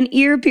let out an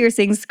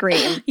ear-piercing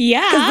scream.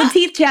 Yeah. Because the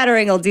teeth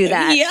chattering will do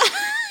that. Yeah.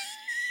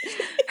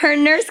 Her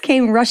nurse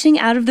came rushing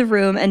out of the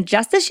room, and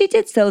just as she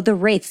did so, the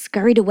wraith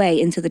scurried away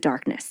into the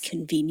darkness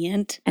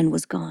Convenient. and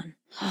was gone.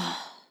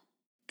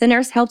 The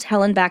nurse helped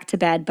Helen back to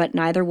bed, but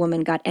neither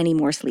woman got any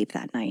more sleep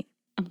that night.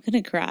 I'm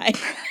gonna cry.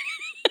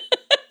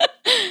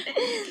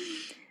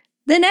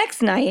 The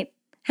next night,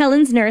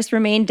 Helen's nurse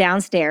remained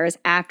downstairs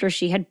after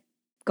she had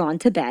gone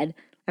to bed,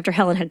 after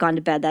Helen had gone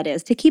to bed, that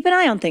is, to keep an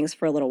eye on things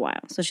for a little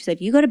while. So she said,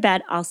 "You go to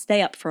bed, I'll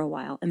stay up for a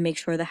while and make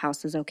sure the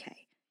house is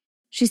okay."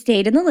 She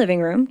stayed in the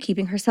living room,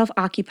 keeping herself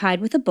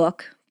occupied with a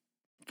book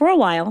for a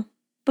while,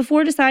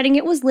 before deciding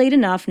it was late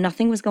enough,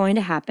 nothing was going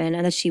to happen,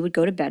 and that she would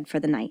go to bed for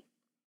the night.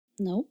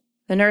 Nope.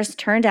 The nurse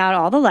turned out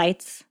all the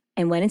lights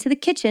and went into the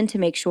kitchen to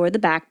make sure the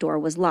back door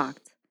was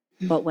locked.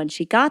 But when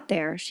she got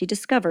there, she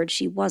discovered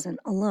she wasn't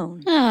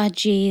alone. Ah,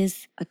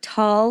 jeez. A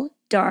tall,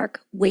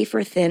 dark,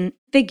 wafer-thin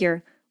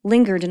figure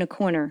lingered in a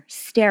corner,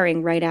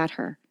 staring right at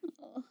her.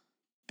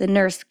 The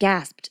nurse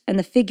gasped, and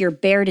the figure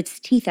bared its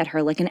teeth at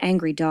her like an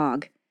angry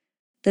dog.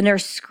 The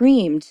nurse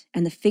screamed,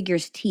 and the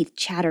figure's teeth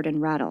chattered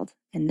and rattled,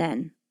 and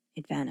then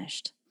it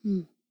vanished.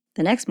 The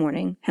next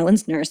morning,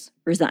 Helen's nurse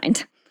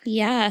resigned.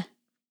 Yeah.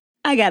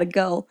 I gotta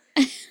go.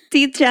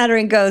 Teeth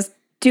chattering goes,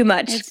 too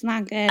much. It's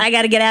not good. I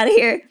gotta get out of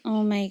here.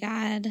 Oh my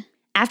God.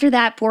 After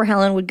that, poor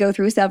Helen would go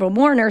through several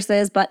more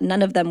nurses, but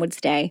none of them would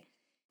stay.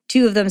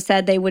 2 of them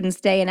said they wouldn't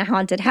stay in a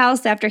haunted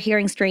house after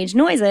hearing strange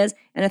noises,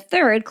 and a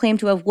third claimed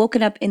to have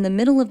woken up in the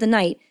middle of the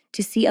night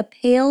to see a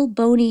pale,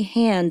 bony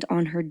hand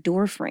on her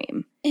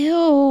doorframe.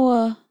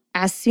 Ew.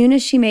 As soon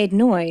as she made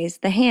noise,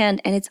 the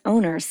hand and its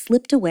owner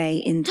slipped away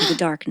into the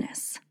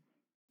darkness.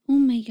 Oh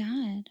my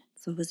God.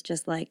 So it was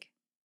just like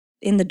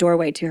in the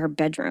doorway to her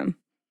bedroom.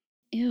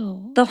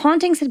 Ew. The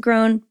hauntings had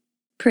grown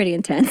pretty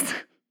intense,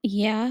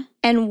 Yeah.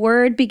 and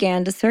word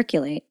began to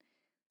circulate.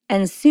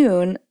 And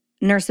soon,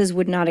 nurses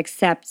would not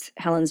accept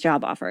Helen's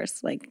job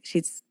offers. Like,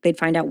 they'd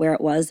find out where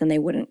it was, and they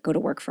wouldn't go to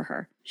work for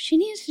her. She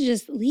needs to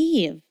just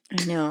leave.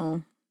 I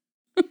know.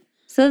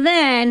 So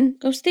then,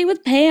 Go stay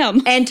with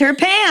Pam. enter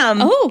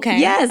Pam. Oh, okay.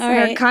 Yes, All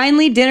her right.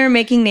 kindly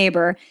dinner-making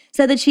neighbor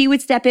said that she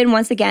would step in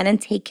once again and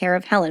take care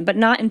of Helen, but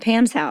not in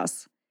Pam's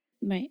house.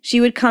 Right.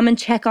 She would come and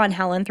check on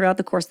Helen throughout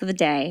the course of the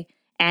day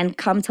and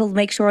come to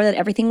make sure that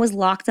everything was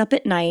locked up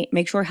at night,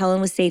 make sure Helen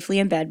was safely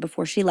in bed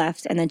before she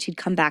left, and then she'd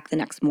come back the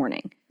next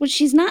morning. But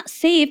she's not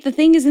safe. The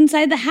thing is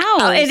inside the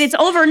house. And it's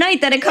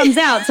overnight that it comes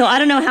out, so I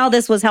don't know how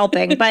this was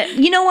helping. But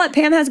you know what?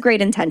 Pam has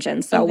great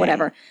intentions, so Okay.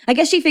 whatever. I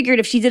guess she figured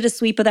if she did a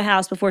sweep of the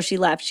house before she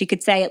left, she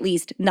could say at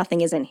least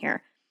nothing is in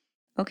here.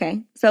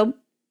 Okay, so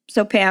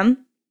Pam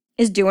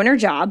is doing her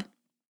job,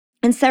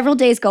 and several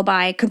days go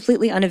by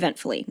completely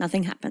uneventfully.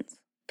 Nothing happens.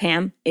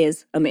 Pam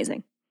is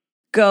amazing.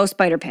 Go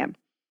Spider Pam.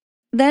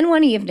 Then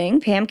one evening,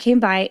 Pam came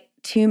by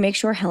to make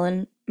sure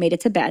Helen made it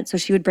to bed. So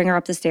she would bring her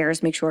up the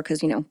stairs, make sure,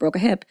 because, broke a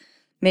hip,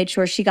 made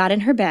sure she got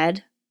in her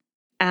bed,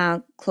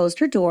 closed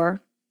her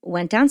door,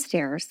 went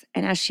downstairs.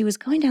 And as she was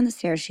going down the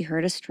stairs, she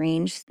heard a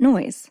strange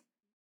noise,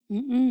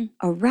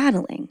 a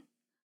rattling.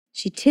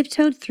 She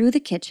tiptoed through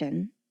the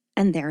kitchen,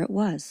 and there it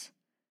was,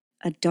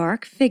 a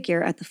dark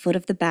figure at the foot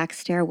of the back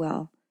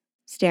stairwell,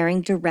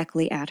 staring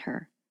directly at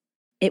her.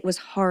 It was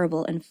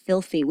horrible and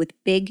filthy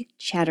with big,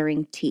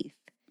 chattering teeth.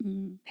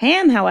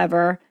 Pam,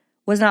 however,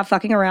 was not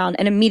fucking around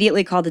and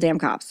immediately called the damn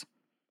cops.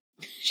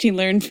 She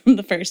learned from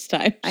the first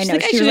time. I know.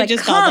 She was like,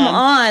 come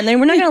on.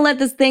 We're not going to let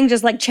this thing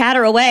just like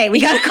chatter away.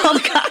 We got to call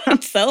the cops.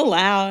 It's so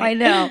loud. I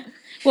know.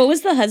 What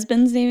was the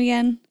husband's name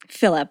again?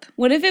 Philip.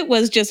 What if it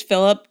was just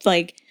Philip,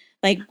 like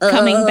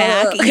coming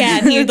back? Yeah,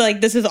 and he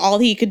like, this is all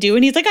he could do.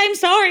 And he's like, I'm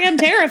sorry, I'm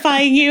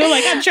terrifying you.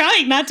 Like, I'm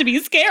trying not to be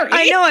scary.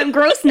 I know, I'm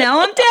gross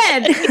now. I'm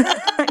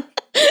dead.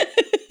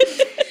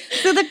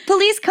 So the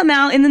police come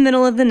out in the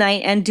middle of the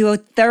night and do a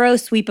thorough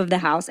sweep of the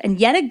house. And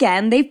yet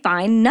again, they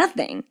find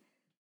nothing.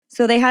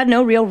 So they had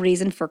no real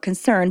reason for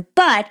concern.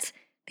 But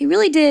they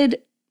really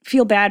did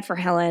feel bad for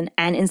Helen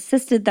and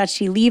insisted that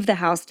she leave the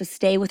house to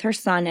stay with her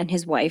son and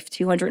his wife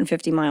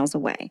 250 miles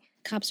away.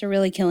 Cops are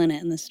really killing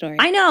it in this story.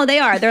 I know, they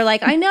are. They're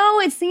like, I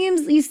know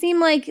you seem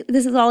like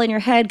this is all in your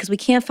head because we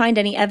can't find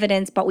any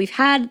evidence, but we've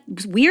had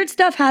weird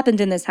stuff happened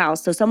in this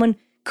house. So someone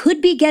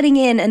could be getting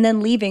in and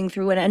then leaving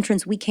through an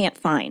entrance we can't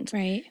find.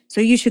 Right.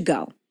 So you should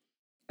go.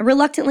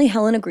 Reluctantly,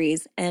 Helen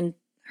agrees, and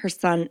her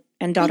son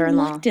and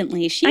daughter-in-law.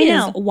 Reluctantly. She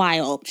is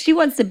wild. She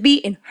wants to be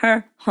in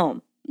her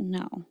home.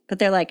 No. But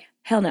they're like,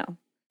 hell no.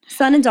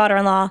 Son and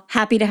daughter-in-law,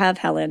 happy to have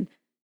Helen.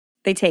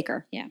 They take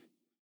her. Yeah.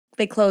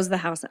 They close the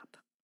house up.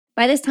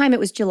 By this time, it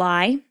was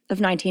July of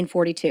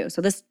 1942,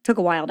 so this took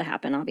a while to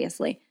happen,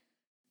 obviously.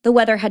 The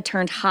weather had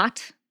turned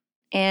hot,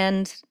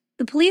 and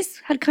the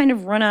police had kind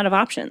of run out of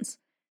options.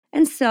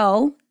 And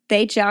so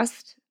they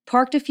just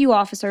parked a few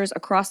officers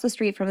across the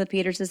street from the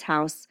Peters'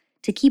 house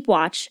to keep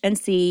watch and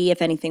see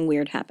if anything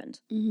weird happened.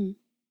 Mm-hmm.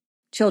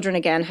 Children,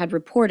 again, had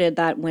reported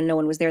that when no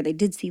one was there, they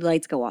did see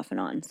lights go off and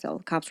on. So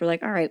the cops were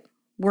like, all right,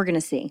 we're going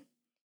to see.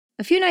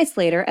 A few nights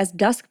later, as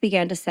dusk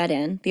began to set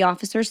in, the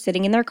officers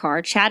sitting in their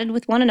car chatted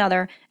with one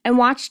another and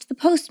watched the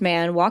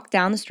postman walk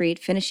down the street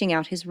finishing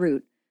out his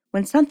route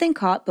when something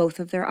caught both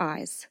of their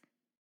eyes.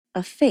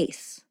 A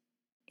face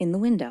in the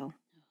window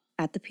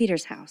at the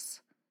Peters house.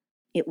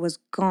 It was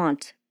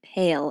gaunt,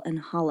 pale, and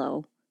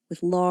hollow,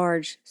 with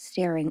large,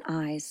 staring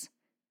eyes.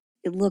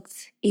 It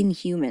looked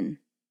inhuman.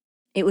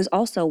 It was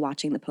also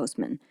watching the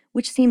postman,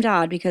 which seemed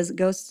odd because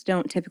ghosts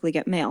don't typically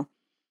get mail.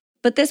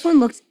 But this one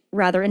looked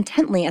rather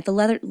intently at the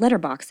letter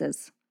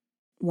boxes,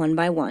 one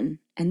by one,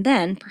 and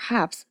then,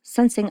 perhaps,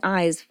 sensing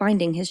eyes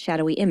finding his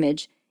shadowy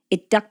image,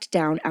 it ducked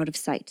down out of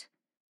sight.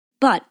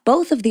 But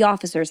both of the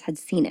officers had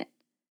seen it.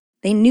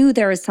 They knew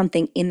there was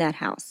something in that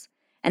house,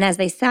 and as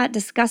they sat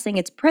discussing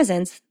its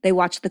presence, they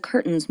watched the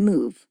curtains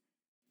move.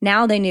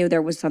 Now they knew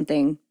there was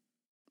something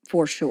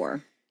for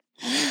sure.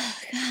 Oh,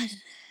 God.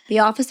 The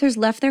officers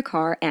left their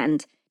car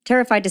and,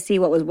 terrified to see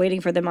what was waiting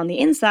for them on the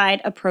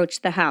inside,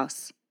 approached the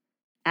house.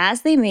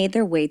 As they made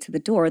their way to the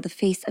door, the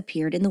face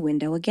appeared in the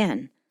window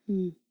again.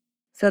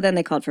 So then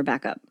they called for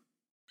backup.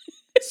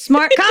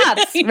 Smart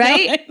cops,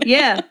 right?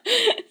 Yeah.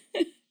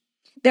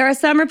 There are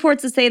some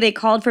reports that say they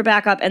called for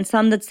backup and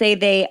some that say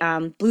they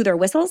blew their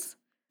whistles.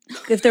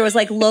 If there was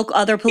like local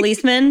other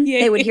policemen,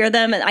 they would hear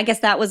them. And I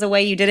guess that was a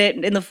way you did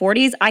it in the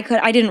 40s.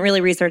 I didn't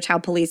really research how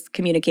police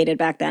communicated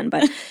back then,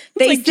 but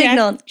they like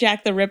signaled.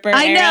 Jack the Ripper.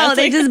 I know,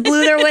 they just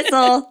blew their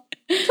whistle.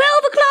 12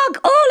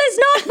 o'clock, all is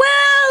not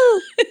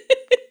well.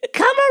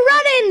 Come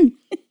a-running.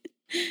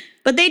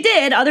 But they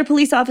did. Other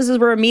police officers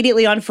were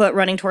immediately on foot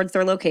running towards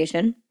their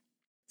location.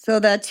 So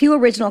the two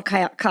original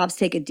cops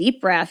take a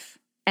deep breath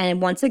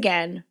and once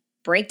again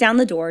break down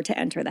the door to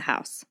enter the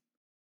house.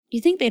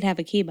 You think they'd have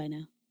a key by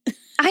now?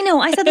 I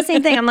know. I said the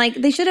same thing. I'm like,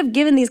 they should have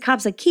given these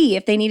cops a key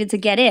if they needed to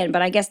get in,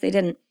 but I guess they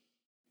didn't.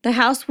 The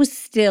house was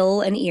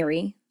still and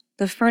eerie.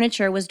 The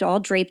furniture was all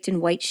draped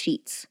in white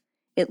sheets.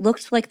 It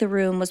looked like the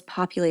room was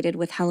populated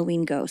with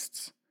Halloween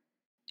ghosts.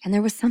 And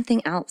there was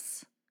something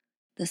else.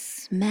 The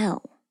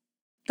smell.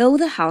 Though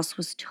the house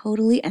was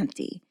totally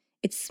empty,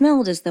 it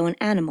smelled as though an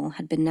animal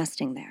had been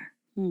nesting there.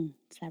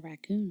 It's that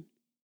raccoon.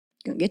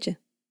 Gonna get you.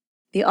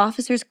 The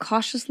officers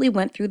cautiously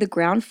went through the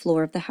ground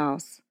floor of the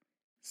house,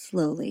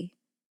 slowly,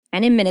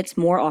 and in minutes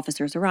more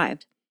officers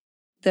arrived.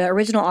 The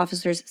original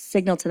officers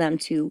signaled to them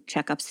to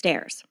check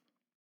upstairs.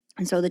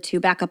 And so the two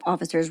backup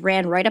officers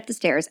ran right up the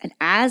stairs, and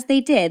as they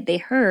did, they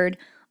heard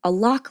a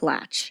lock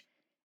latch,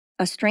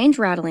 a strange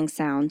rattling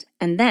sound,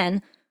 and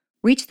then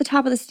reached the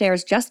top of the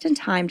stairs just in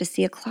time to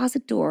see a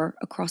closet door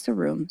across a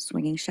room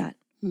swinging shut.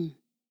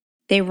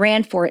 They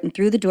ran for it and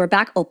threw the door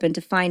back open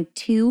to find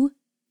two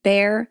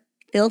bare,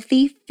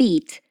 filthy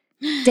feet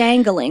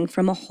dangling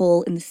from a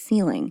hole in the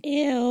ceiling.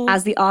 Ew.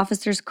 As the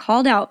officers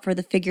called out for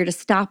the figure to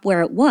stop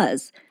where it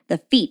was, the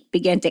feet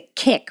began to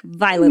kick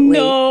violently.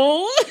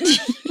 No.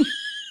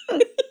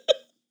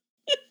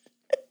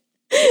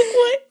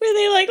 What? Were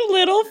they like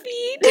little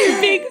feet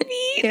or big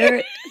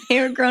feet?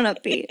 They were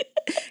grown-up feet.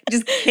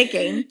 Just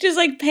kicking. Just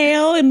like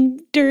pale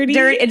and dirty.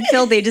 Dirt and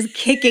filthy, just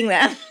kicking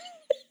them.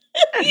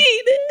 I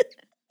hate it.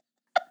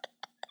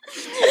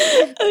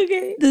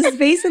 Okay. The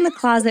space in the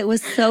closet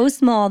was so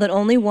small that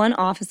only one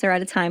officer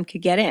at a time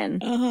could get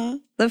in. Uh-huh.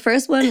 The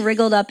first one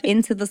wriggled up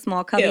into the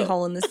small cubby Ew.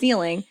 hole in the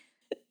ceiling.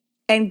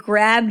 and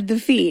grabbed the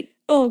feet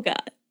Oh,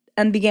 God.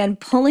 and began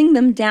pulling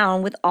them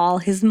down with all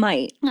his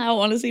might. I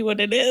want to see what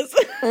it is.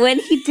 When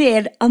he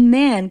did, a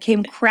man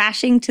came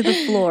crashing to the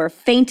floor,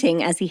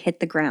 fainting as he hit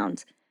the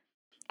ground.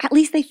 At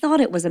least they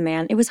thought it was a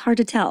man. It was hard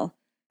to tell.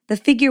 The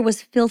figure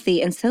was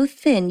filthy and so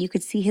thin you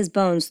could see his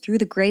bones through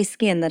the gray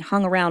skin that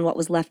hung around what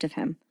was left of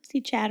him. Was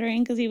he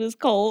chattering because he was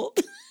cold?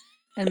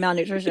 And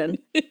malnutrition.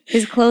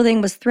 His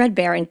clothing was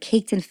threadbare and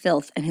caked in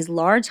filth, and his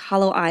large,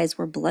 hollow eyes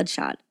were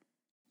bloodshot.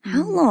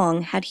 How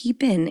long had he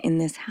been in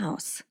this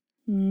house?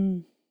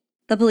 The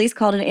police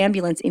called an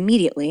ambulance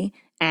immediately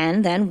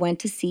and then went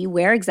to see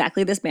where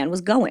exactly this man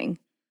was going.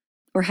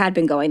 Or had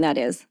been going, that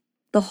is.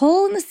 The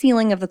hole in the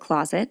ceiling of the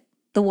closet,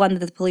 the one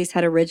that the police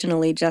had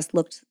originally just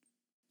looked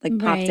like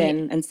popped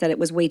in and said it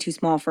was way too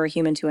small for a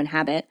human to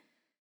inhabit,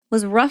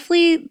 was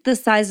roughly the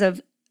size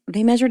of,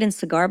 they measured in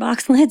cigar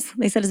box lids.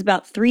 They said it's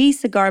about 3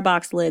 cigar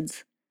box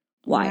lids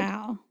wide.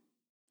 Wow.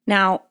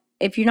 Now,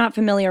 if you're not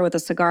familiar with a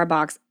cigar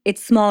box,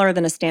 it's smaller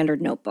than a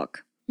standard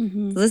notebook.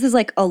 So this is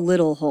like a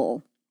little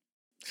hole.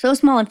 So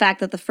small, in fact,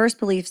 that the first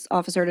police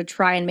officer to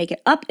try and make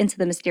it up into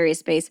the mysterious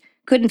space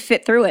couldn't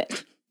fit through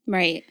it.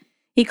 Right.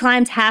 He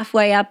climbed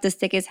halfway up to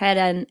stick his head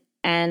in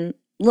and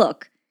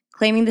look,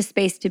 claiming the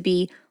space to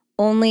be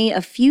only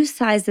a few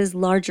sizes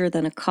larger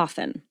than a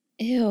coffin.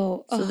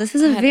 Ew. So this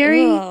is a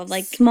very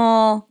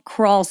small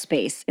crawl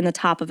space in the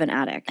top of an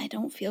attic. I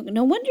don't feel good.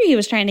 No wonder he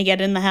was trying to get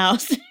in the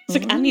house. He's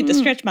like, I need to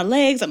stretch my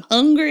legs. I'm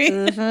hungry.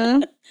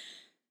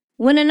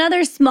 When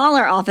another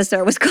smaller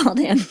officer was called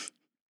in,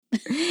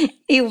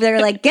 they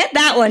were like, get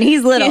that one.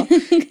 He's little.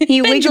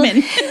 He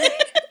Benjamin.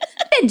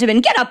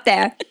 Benjamin, get up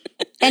there.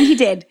 And he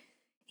did.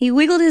 He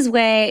wiggled his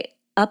way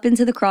up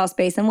into the crawl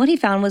space, and what he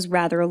found was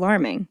rather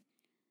alarming.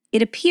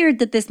 It appeared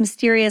that this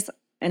mysterious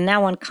and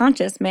now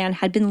unconscious man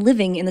had been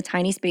living in the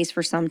tiny space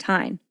for some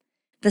time.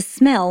 The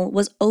smell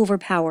was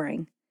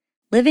overpowering.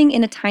 Living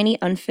in a tiny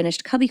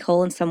unfinished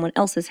cubbyhole in someone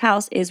else's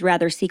house is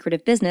rather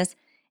secretive business,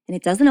 and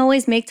it doesn't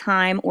always make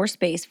time or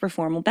space for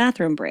formal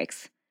bathroom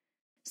breaks.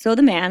 So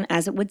the man,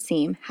 as it would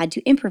seem, had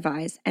to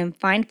improvise and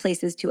find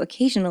places to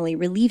occasionally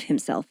relieve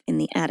himself in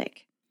the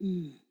attic.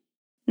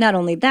 Not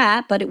only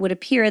that, but it would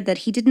appear that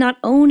he did not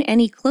own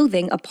any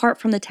clothing apart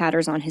from the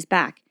tatters on his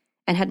back,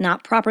 and had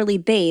not properly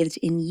bathed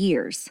in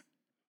years.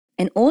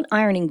 An old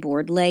ironing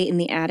board lay in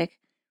the attic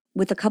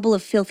with a couple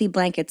of filthy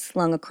blankets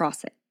slung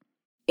across it.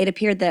 It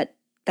appeared that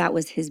that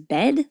was his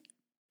bed.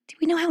 Do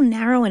we know how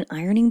narrow an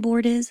ironing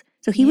board is?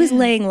 So he was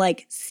laying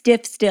like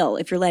stiff still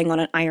if you're laying on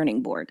an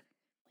ironing board.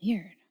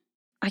 Weird.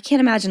 I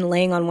can't imagine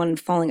laying on one and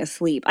falling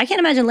asleep. I can't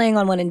imagine laying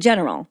on one in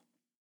general.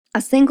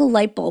 A single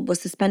light bulb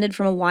was suspended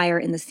from a wire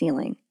in the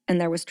ceiling,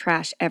 and there was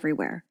trash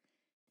everywhere.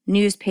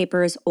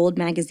 Newspapers, old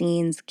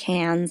magazines,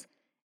 cans.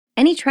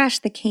 Any trash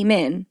that came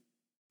in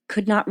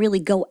could not really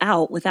go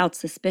out without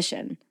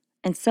suspicion,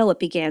 and so it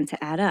began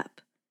to add up.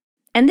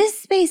 And this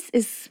space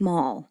is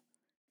small,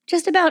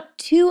 just about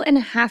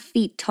 2.5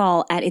 feet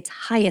tall at its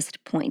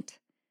highest point.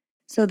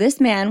 So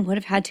this man would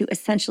have had to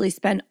essentially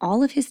spend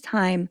all of his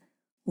time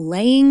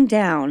laying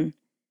down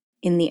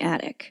in the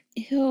attic.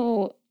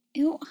 Ew,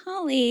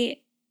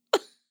 Holly.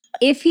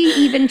 If he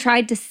even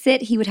tried to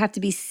sit, he would have to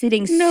be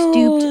sitting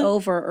stooped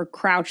over or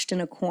crouched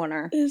in a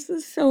corner. This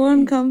is so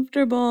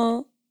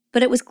uncomfortable.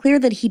 But it was clear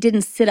that he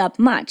didn't sit up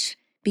much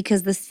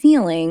because the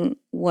ceiling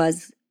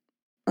was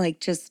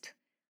like just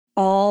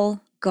all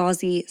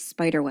gauzy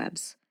spider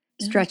webs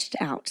stretched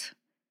out,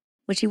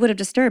 which he would have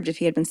disturbed if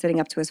he had been sitting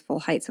up to his full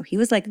height. So he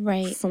was like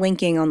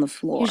slinking on the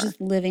floor. He was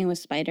just living with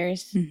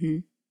spiders.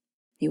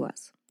 He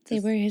was. They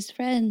were his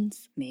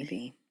friends.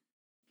 Maybe.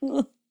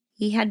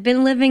 He had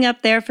been living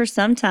up there for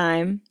some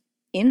time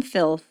in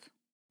filth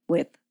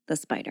with the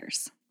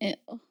spiders. Ew.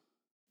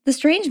 The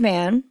strange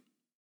man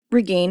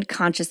regained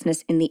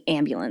consciousness in the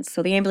ambulance.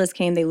 So the ambulance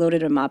came, they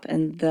loaded him up,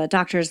 and the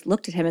doctors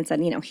looked at him and said,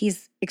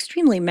 he's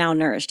extremely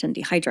malnourished and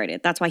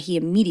dehydrated. That's why he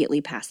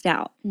immediately passed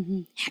out.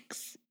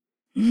 Hex.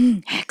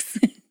 Hex.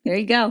 There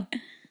you go.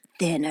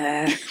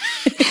 Dinner.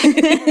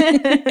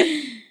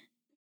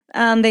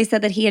 They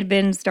said that he had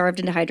been starved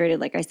and dehydrated,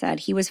 like I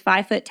said. He was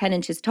 5 foot 10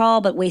 inches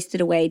tall, but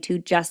wasted away to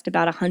just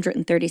about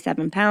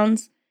 137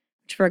 pounds,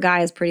 which for a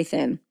guy is pretty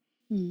thin.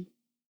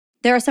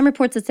 There are some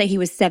reports that say he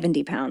was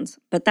 70 pounds,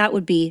 but that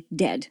would be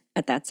dead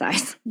at that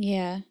size.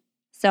 Yeah.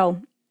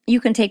 So you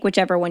can take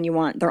whichever one you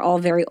want. They're all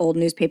very old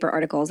newspaper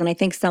articles, and I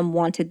think some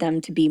wanted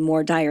them to be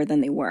more dire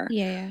than they were.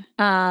 Yeah.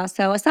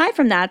 So aside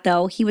from that,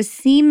 though, he was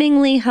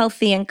seemingly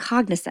healthy and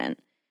cognizant.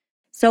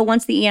 So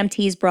once the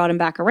EMTs brought him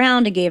back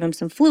around and gave him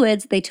some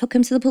fluids, they took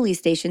him to the police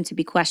station to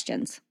be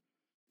questioned.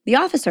 The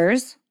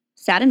officers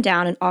sat him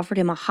down and offered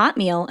him a hot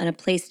meal and a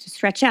place to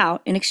stretch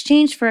out in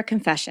exchange for a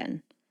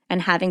confession.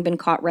 And having been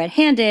caught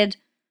red-handed,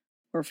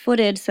 or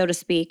footed, so to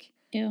speak,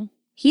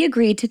 he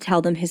agreed to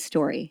tell them his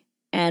story.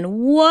 And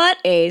what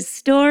a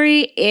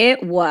story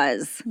it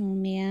was. Oh,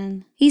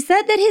 man. He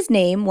said that his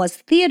name was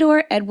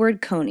Theodore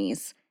Edward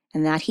Coneys,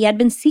 and that he had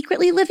been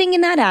secretly living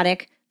in that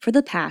attic for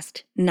the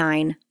past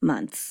 9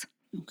 months.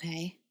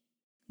 Okay.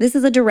 This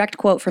is a direct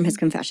quote from his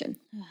confession.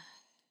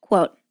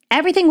 Quote,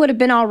 Everything would have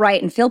been all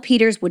right, and Phil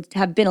Peters would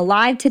have been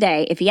alive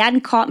today if he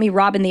hadn't caught me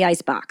robbing the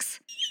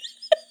icebox.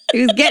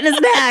 He was getting his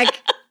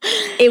back.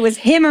 It was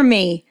him or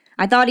me.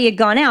 I thought he had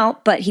gone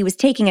out, but he was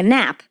taking a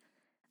nap.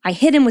 I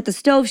hit him with the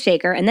stove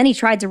shaker, and then he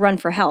tried to run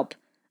for help.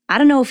 I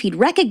don't know if he'd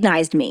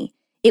recognized me.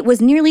 It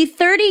was nearly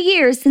 30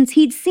 years since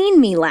he'd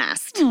seen me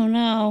last. Oh,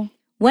 no.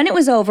 When it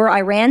was over,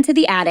 I ran to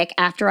the attic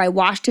after I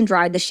washed and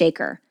dried the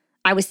shaker.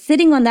 I was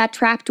sitting on that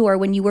trapdoor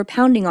when you were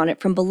pounding on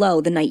it from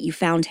below the night you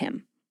found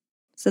him.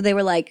 So they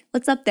were like,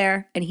 what's up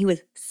there? And he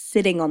was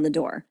sitting on the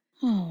door.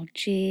 Oh,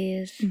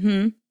 jeez.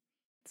 Mm-hmm.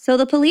 So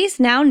the police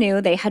now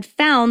knew they had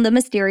found the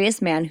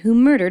mysterious man who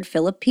murdered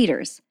Philip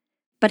Peters.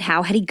 But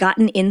how had he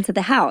gotten into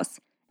the house?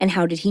 And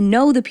how did he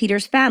know the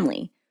Peters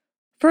family?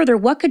 Further,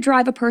 what could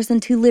drive a person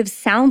to live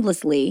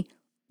soundlessly,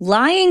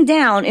 lying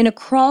down in a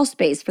crawl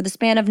space for the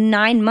span of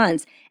 9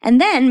 months, and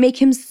then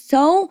make him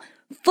so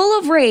full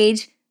of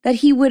rage that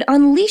he would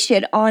unleash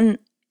it on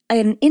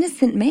an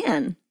innocent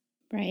man?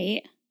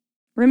 Right.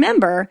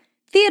 Remember,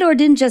 Theodore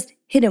didn't just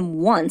hit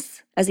him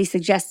once, as he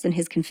suggests in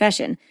his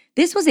confession.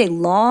 This was a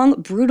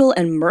long, brutal,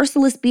 and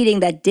merciless beating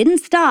that didn't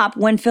stop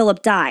when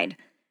Philip died.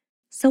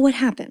 So what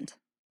happened?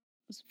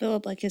 Was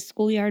Philip like his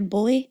schoolyard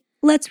bully?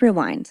 Let's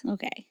rewind.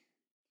 Okay.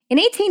 In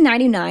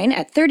 1899,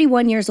 at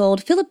 31 years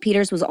old, Philip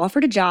Peters was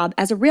offered a job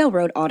as a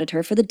railroad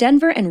auditor for the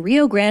Denver and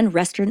Rio Grande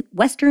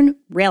Western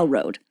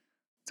Railroad.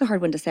 It's a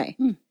hard one to say.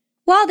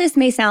 While this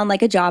may sound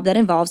like a job that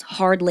involves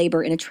hard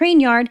labor in a train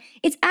yard,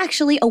 it's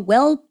actually a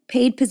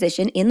well-paid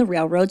position in the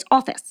railroad's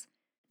office.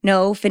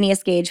 No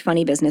Phineas Gage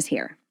funny business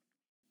here.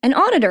 An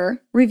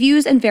auditor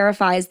reviews and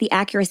verifies the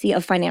accuracy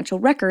of financial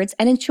records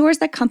and ensures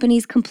that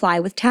companies comply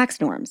with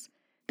tax norms.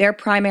 Their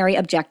primary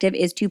objective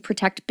is to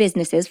protect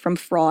businesses from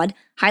fraud,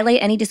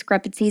 highlight any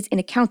discrepancies in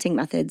accounting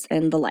methods,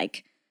 and the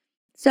like.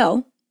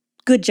 So,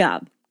 good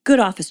job. Good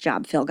office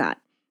job Phil got.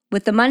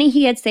 With the money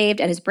he had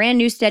saved and his brand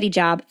new steady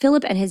job,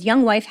 Philip and his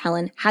young wife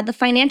Helen had the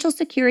financial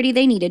security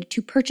they needed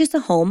to purchase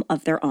a home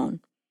of their own.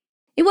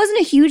 It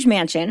wasn't a huge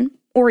mansion,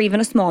 or even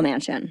a small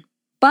mansion,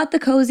 but the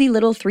cozy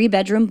little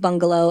 3-bedroom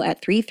bungalow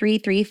at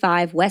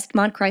 3335 West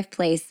Montcrief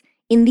Place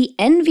in the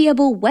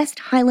enviable West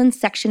Highlands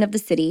section of the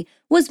city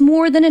was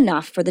more than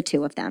enough for the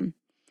two of them.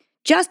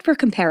 Just for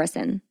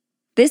comparison,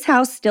 this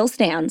house still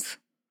stands.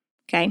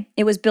 Okay,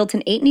 it was built in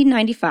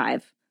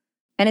 1895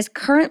 and is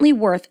currently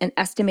worth an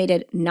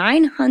estimated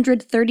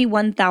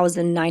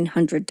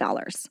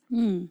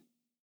 $931,900.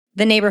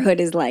 The neighborhood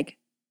is like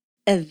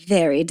a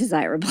very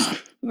desirable.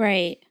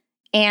 Right.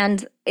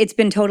 And it's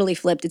been totally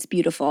flipped. It's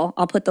beautiful.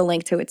 I'll put the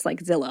link to its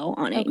like Zillow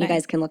on it. Okay. You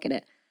guys can look at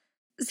it.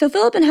 So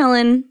Philip and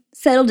Helen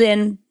settled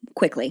in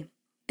quickly.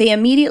 They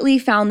immediately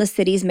found the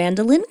city's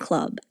mandolin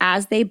club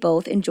as they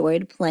both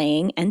enjoyed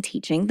playing and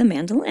teaching the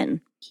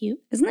mandolin. Cute.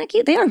 Isn't that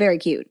cute? They are very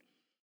cute.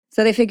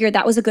 So they figured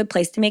that was a good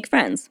place to make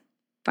friends.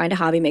 Find a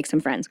hobby, make some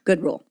friends.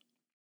 Good rule.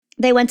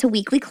 They went to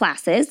weekly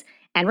classes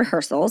and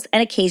rehearsals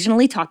and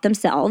occasionally taught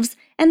themselves,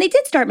 and they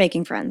did start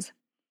making friends.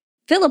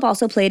 Philip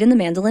also played in the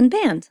mandolin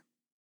band.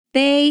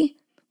 They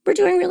were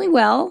doing really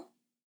well,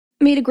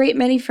 made a great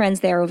many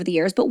friends there over the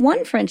years, but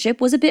one friendship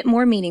was a bit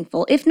more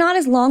meaningful, if not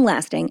as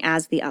long-lasting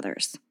as the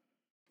others.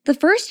 The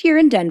first year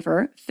in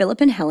Denver, Philip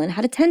and Helen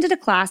had attended a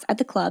class at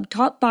the club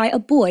taught by a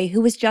boy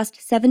who was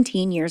just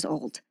 17 years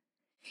old.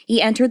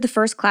 He entered the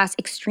first class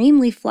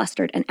extremely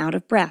flustered and out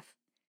of breath.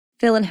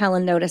 Phil and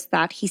Helen noticed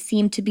that he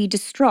seemed to be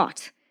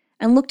distraught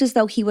and looked as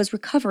though he was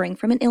recovering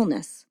from an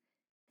illness.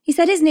 He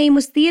said his name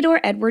was Theodore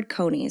Edward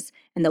Coneys,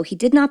 and though he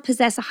did not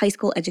possess a high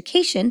school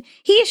education,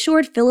 he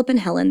assured Philip and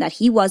Helen that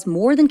he was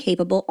more than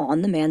capable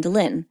on the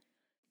mandolin.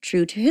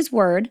 True to his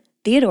word,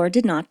 Theodore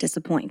did not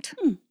disappoint.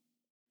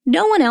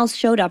 No one else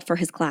showed up for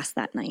his class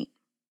that night.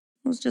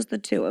 It was just the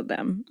two of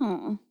them.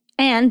 Aw.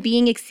 And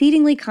being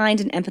exceedingly kind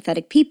and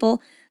empathetic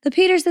people, the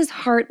Peters'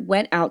 heart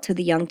went out to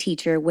the young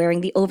teacher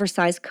wearing the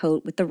oversized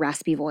coat with the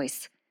raspy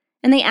voice,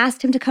 and they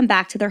asked him to come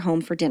back to their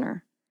home for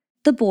dinner.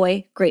 The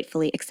boy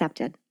gratefully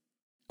accepted.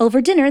 Over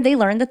dinner, they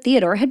learned that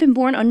Theodore had been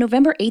born on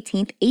November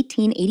 18,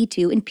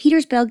 1882 in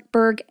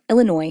Petersburg,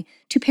 Illinois,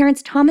 to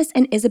parents Thomas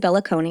and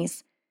Isabella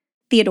Coneys.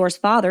 Theodore's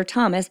father,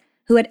 Thomas,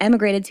 who had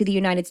emigrated to the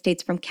United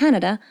States from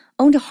Canada,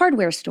 owned a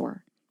hardware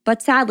store,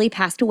 but sadly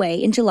passed away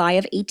in July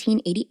of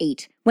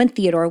 1888 when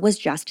Theodore was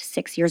just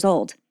 6 years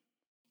old.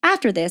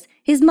 After this,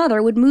 his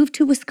mother would move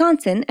to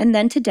Wisconsin and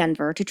then to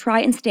Denver to try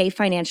and stay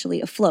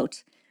financially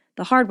afloat.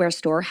 The hardware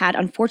store had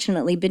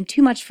unfortunately been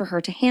too much for her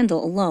to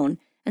handle alone,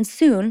 and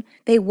soon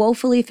they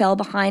woefully fell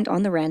behind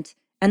on the rent,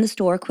 and the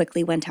store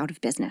quickly went out of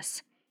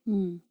business.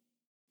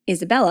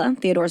 Isabella,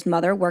 Theodore's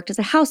mother, worked as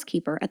a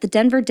housekeeper at the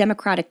Denver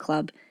Democratic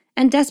Club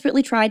and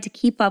desperately tried to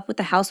keep up with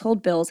the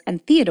household bills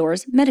and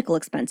Theodore's medical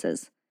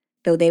expenses,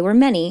 though they were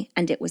many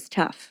and it was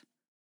tough.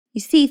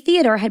 You see,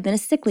 Theodore had been a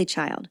sickly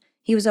child.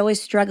 He was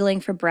always struggling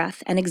for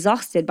breath and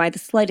exhausted by the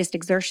slightest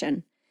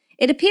exertion.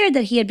 It appeared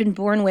that he had been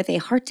born with a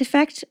heart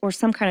defect or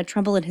some kind of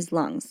trouble in his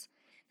lungs.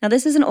 Now,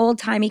 this is an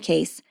old-timey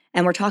case,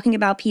 And we're talking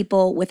about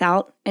people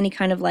without any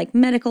kind of like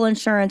medical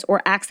insurance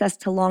or access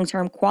to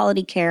long-term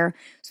quality care.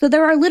 So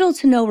there are little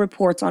to no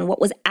reports on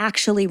what was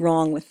actually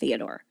wrong with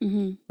Theodore.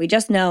 Mm-hmm. We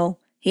just know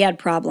he had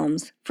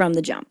problems from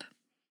the jump.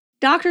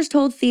 Doctors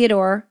told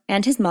Theodore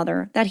and his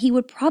mother that he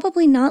would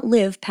probably not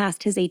live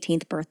past his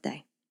 18th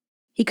birthday.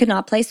 He could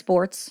not play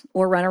sports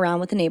or run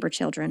around with the neighbor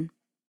children.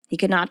 He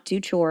could not do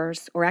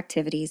chores or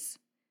activities.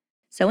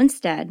 So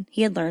instead,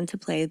 he had learned to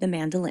play the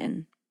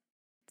mandolin,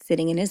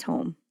 sitting in his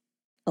home,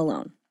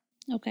 alone.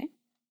 Okay.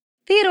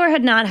 Theodore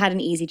had not had an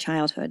easy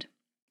childhood.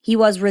 He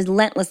was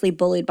relentlessly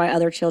bullied by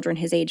other children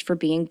his age for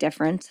being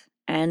different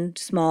and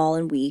small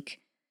and weak.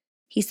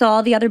 He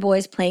saw the other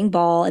boys playing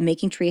ball and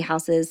making tree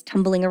houses,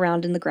 tumbling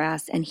around in the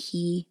grass, and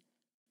he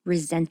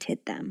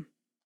resented them.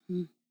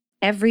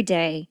 Every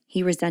day,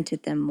 he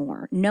resented them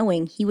more,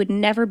 knowing he would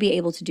never be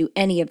able to do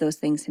any of those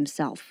things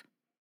himself.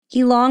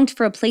 He longed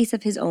for a place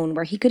of his own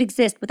where he could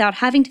exist without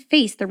having to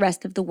face the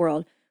rest of the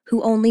world,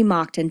 who only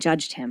mocked and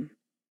judged him.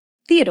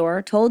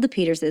 Theodore told the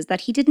Peterses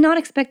that he did not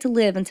expect to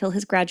live until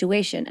his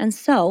graduation, and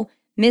so,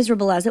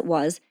 miserable as it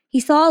was, he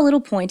saw a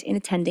little point in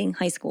attending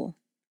high school.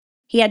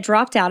 He had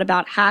dropped out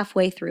about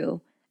halfway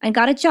through and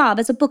got a job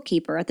as a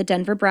bookkeeper at the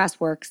Denver Brass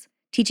Works,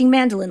 teaching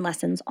mandolin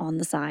lessons on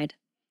the side.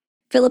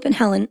 Philip and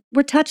Helen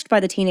were touched by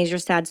the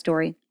teenager's sad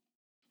story,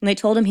 and they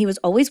told him he was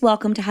always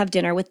welcome to have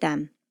dinner with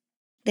them.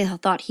 They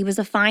thought he was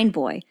a fine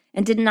boy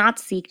and did not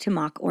seek to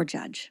mock or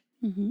judge.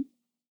 Mm-hmm.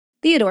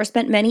 Theodore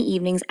spent many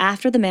evenings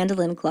after the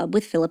mandolin club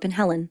with Philip and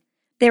Helen.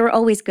 They were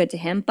always good to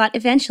him, but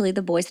eventually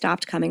the boy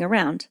stopped coming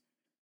around.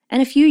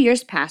 And a few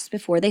years passed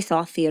before they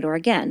saw Theodore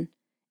again,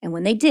 and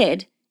when they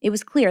did, it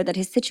was clear that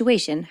his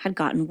situation had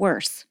gotten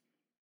worse.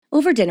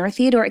 Over dinner,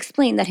 Theodore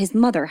explained that his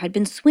mother had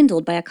been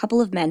swindled by a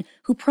couple of men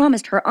who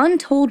promised her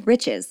untold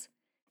riches.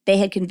 They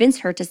had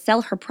convinced her to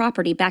sell her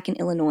property back in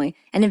Illinois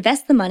and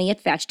invest the money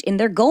it fetched in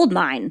their gold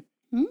mine.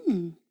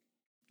 Mm.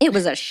 It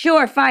was a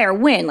surefire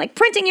win, like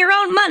printing your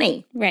own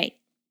money. Right.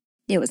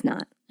 It was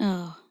not.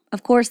 Oh.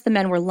 Of course, the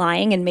men were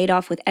lying and made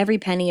off with every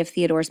penny of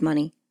Theodore's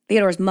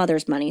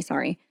mother's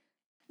money,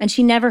 and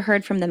she never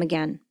heard from them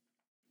again.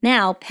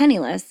 Now,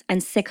 penniless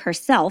and sick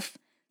herself,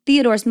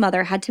 Theodore's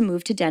mother had to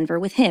move to Denver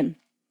with him.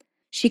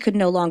 She could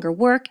no longer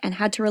work and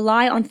had to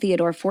rely on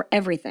Theodore for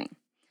everything.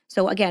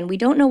 So again, we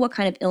don't know what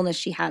kind of illness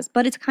she has,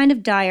 but it's kind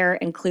of dire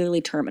and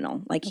clearly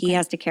terminal. Like he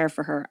has to care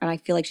for her, and I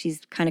feel like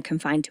she's kind of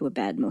confined to a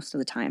bed most of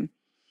the time.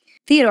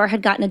 Theodore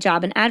had gotten a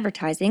job in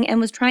advertising and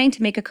was trying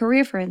to make a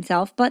career for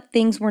himself, but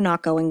things were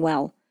not going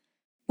well.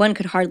 One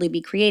could hardly be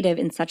creative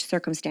in such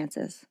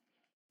circumstances.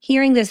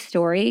 Hearing this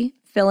story,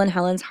 Phil and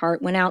Helen's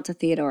heart went out to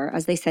Theodore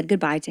as they said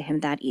goodbye to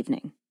him that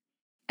evening.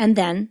 And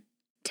then,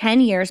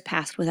 10 years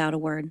passed without a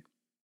word.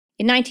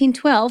 In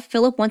 1912,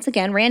 Philip once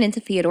again ran into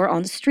Theodore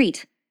on the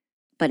street.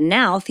 But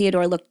now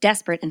Theodore looked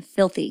desperate and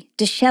filthy,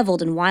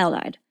 disheveled and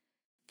wild-eyed.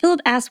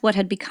 Philip asked what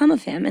had become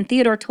of him, and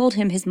Theodore told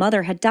him his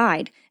mother had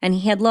died and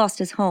he had lost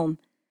his home.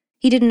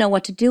 He didn't know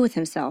what to do with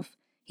himself.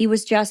 He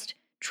was just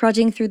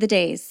trudging through the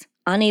days,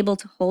 unable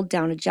to hold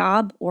down a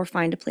job or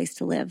find a place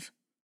to live.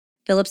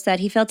 Philip said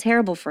he felt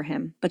terrible for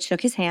him, but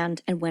shook his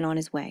hand and went on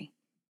his way.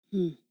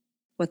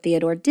 What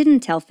Theodore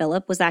didn't tell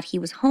Philip was that he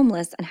was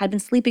homeless and had been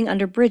sleeping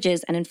under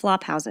bridges and in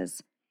flop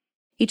houses.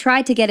 He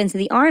tried to get into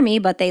the army,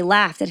 but they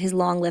laughed at his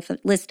long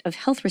list of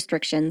health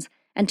restrictions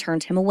and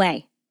turned him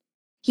away.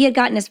 He had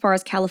gotten as far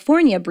as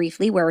California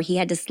briefly, where he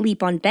had to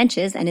sleep on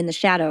benches and in the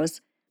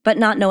shadows, but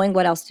not knowing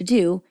what else to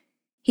do,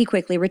 he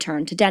quickly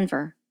returned to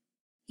Denver.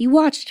 He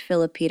watched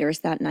Philip Peters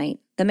that night,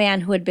 the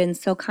man who had been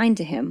so kind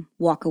to him,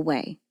 walk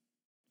away.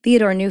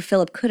 Theodore knew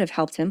Philip could have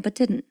helped him, but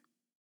didn't.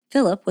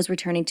 Philip was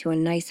returning to a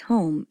nice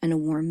home and a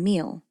warm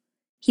meal.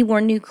 He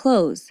wore new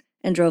clothes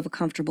and drove a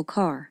comfortable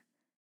car.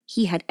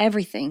 He had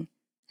everything,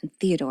 and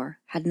Theodore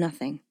had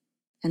nothing.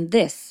 And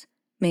this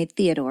made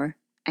Theodore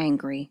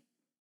angry.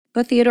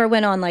 But Theodore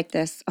went on like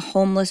this, a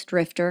homeless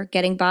drifter,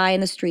 getting by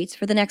in the streets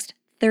for the next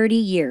 30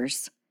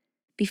 years.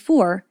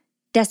 Before,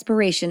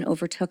 desperation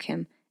overtook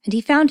him, and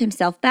he found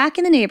himself back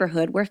in the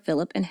neighborhood where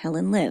Philip and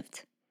Helen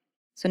lived.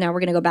 So now we're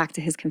going to go back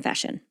to his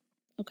confession.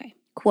 Okay.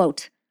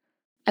 Quote,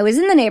 I was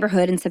in the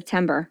neighborhood in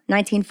September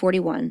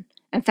 1941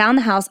 and found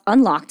the house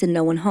unlocked and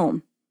no one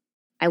home.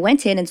 I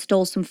went in and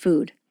stole some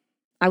food.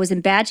 I was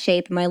in bad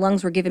shape and my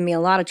lungs were giving me a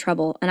lot of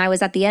trouble, and I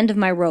was at the end of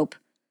my rope.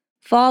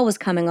 Fall was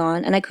coming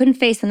on and I couldn't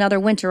face another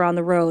winter on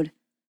the road.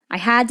 I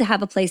had to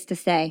have a place to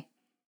stay.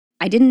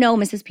 I didn't know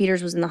Mrs.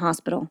 Peters was in the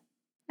hospital.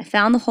 I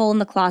found the hole in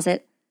the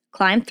closet,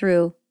 climbed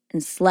through,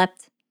 and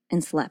slept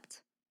and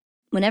slept.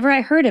 Whenever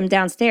I heard him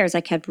downstairs,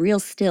 I kept real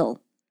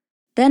still.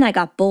 Then I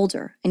got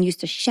bolder and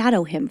used to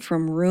shadow him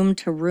from room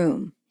to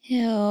room.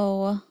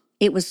 Ew.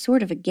 It was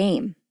sort of a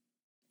game.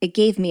 It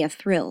gave me a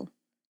thrill.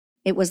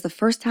 It was the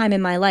first time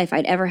in my life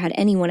I'd ever had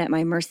anyone at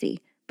my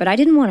mercy, but I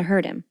didn't want to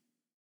hurt him.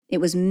 It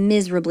was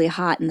miserably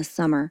hot in the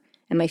summer,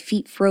 and my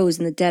feet froze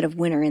in the dead of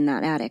winter in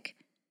that attic.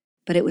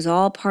 But it was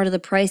all part of the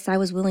price I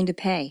was willing to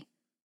pay.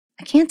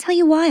 I can't tell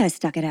you why I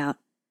stuck it out.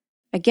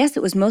 I guess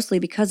it was mostly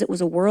because it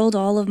was a world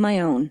all of my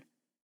own.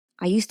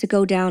 I used to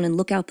go down and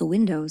look out the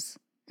windows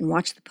and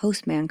watch the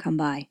postman come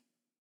by.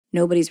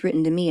 Nobody's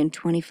written to me in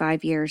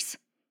 25 years.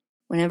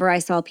 Whenever I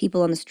saw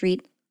people on the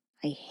street,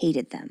 I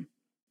hated them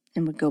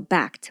and would go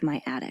back to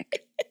my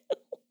attic.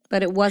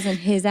 But it wasn't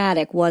his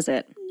attic, was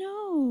it?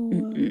 No.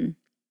 Mm-mm.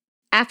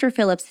 After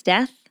Philip's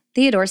death,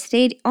 Theodore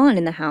stayed on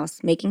in the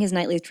house, making his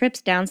nightly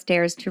trips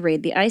downstairs to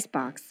raid the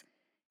icebox.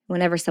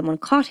 Whenever someone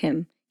caught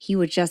him, he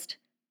would just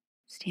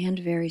stand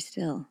very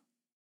still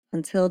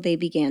until they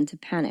began to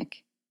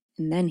panic,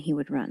 and then he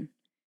would run,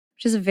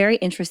 which is a very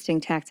interesting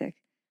tactic.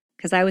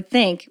 Because I would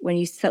think when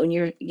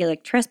you're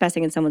like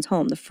trespassing in someone's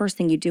home, the first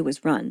thing you do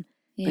is run.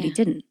 Yeah. But he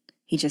didn't.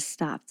 He just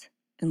stopped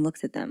and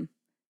looked at them.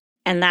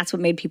 And that's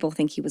what made people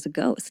think he was a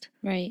ghost.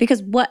 Right.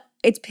 Because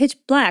it's pitch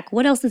black.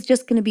 What else is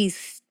just going to be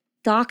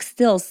stock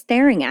still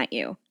staring at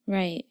you?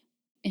 Right.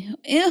 Ew.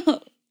 Ew.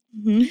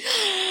 Mm-hmm.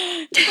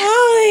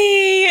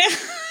 Holly!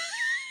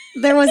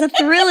 There was a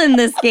thrill in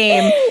this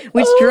game,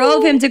 which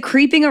drove him to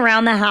creeping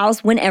around the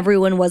house when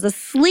everyone was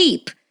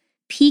asleep,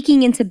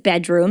 peeking into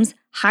bedrooms,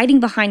 hiding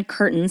behind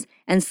curtains,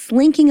 and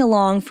slinking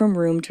along from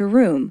room to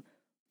room,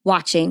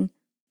 watching,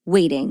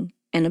 waiting,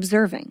 and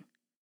observing.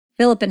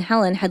 Philip and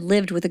Helen had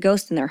lived with a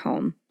ghost in their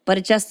home, but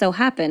it just so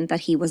happened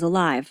that he was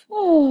alive.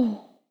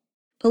 Oh.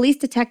 Police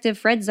detective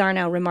Fred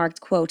Zarnow remarked,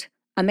 quote,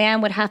 "A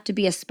man would have to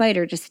be a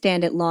spider to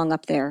stand it long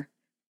up there."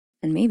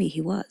 And maybe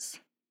he was.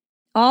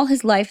 All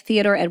his life,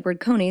 Theodore Edward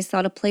Coneys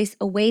sought a place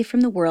away from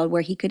the world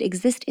where he could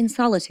exist in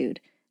solitude,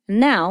 and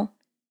now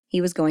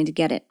he was going to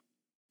get it.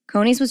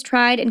 Coneys was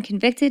tried and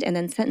convicted and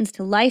then sentenced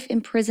to life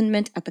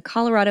imprisonment at the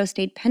Colorado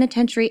State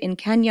Penitentiary in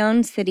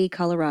Cañon City,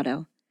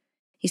 Colorado.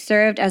 He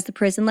served as the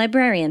prison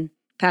librarian,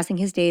 passing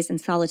his days in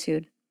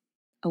solitude.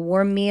 A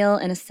warm meal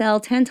and a cell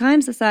 10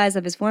 times the size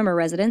of his former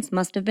residence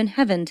must have been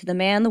heaven to the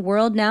man the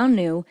world now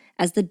knew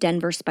as the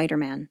Denver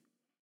Spider-Man.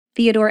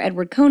 Theodore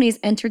Edward Coneys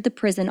entered the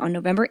prison on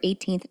November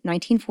 18,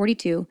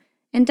 1942,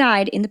 and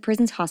died in the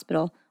prison's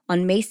hospital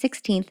on May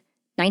 16,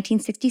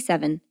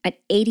 1967, at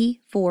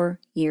 84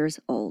 years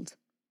old.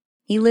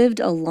 He lived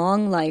a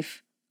long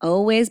life,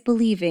 always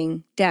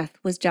believing death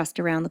was just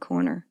around the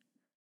corner.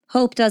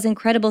 Hope does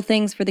incredible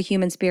things for the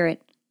human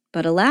spirit,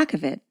 but a lack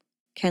of it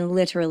can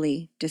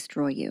literally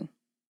destroy you.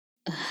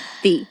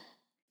 The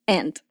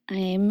end.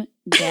 I'm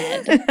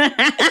dead.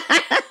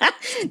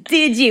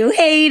 Did you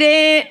hate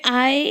it?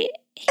 I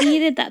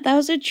hated that. That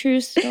was a true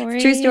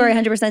story. True story,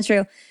 100%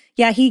 true.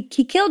 Yeah, he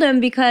killed him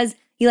because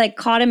he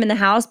caught him in the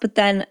house, but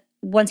then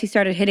once he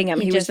started hitting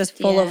him, he was just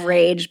full of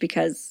rage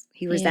because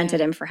he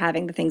resented him for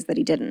having the things that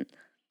he didn't.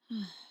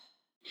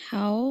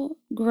 How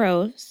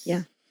gross.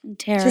 Yeah. And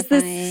terrifying. Just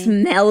this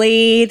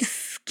smelly,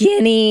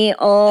 skinny,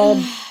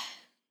 old,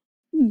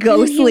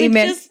 ghostly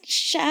man. He would just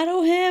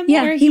shadow him.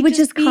 Yeah, or he would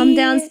just come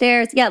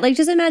downstairs. Yeah,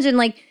 just imagine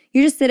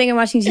you're just sitting and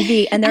watching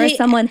TV and there is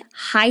someone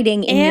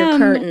hiding in your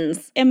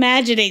curtains.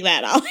 Imagining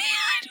that. I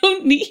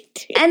don't need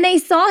to. And they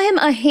saw him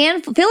a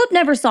handful. Philip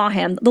never saw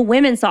him. The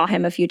women saw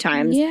him a few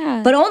times.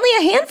 Yeah. But only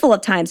a handful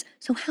of times.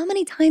 So how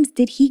many times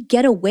did he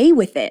get away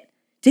with it?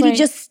 Did he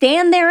just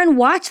stand there and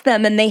watch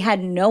them and they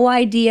had no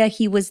idea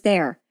he was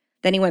there?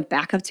 Then he went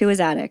back up to his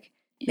attic.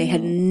 They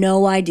had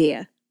no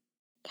idea.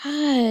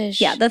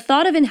 Gosh. Yeah, the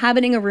thought of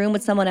inhabiting a room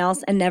with someone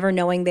else and never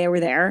knowing they were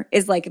there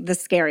is the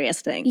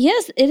scariest thing.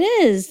 Yes, it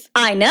is.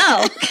 I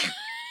know.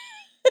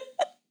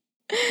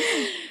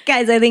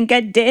 Guys, I think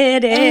I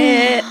did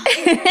it.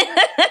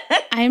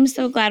 I'm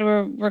so glad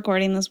we're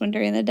recording this one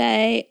during the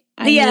day.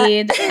 I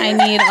need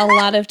a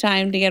lot of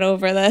time to get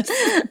over this.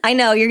 I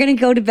know. You're going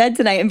to go to bed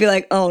tonight and be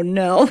like, oh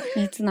no.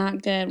 It's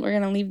not good. We're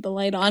going to leave the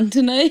light on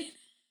tonight.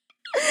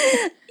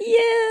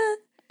 Yeah.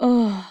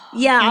 Oh.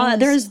 Yeah,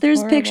 there's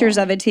pictures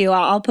of it too.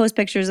 I'll post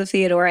pictures of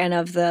Theodore and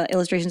of the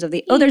illustrations of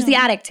the... Oh, there's the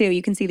attic too.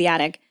 You can see the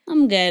attic.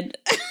 I'm good.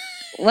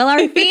 Well,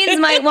 our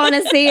fiends might want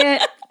to see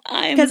it.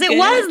 Because it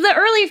was the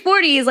early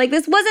 40s.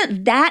 This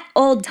wasn't that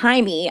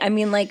old-timey. I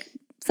mean,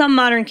 some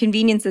modern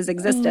conveniences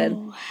existed.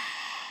 Oh.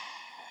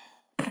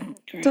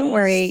 Don't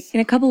worry. In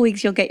a couple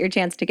weeks, you'll get your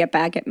chance to get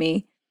back at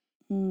me.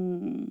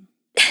 So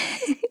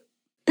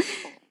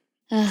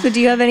do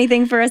you have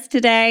anything for us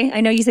today?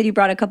 I know you said you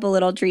brought a couple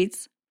little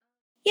treats.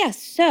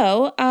 Yes.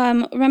 So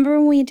remember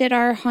when we did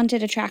our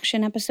haunted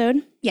attraction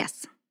episode?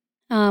 Yes.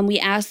 We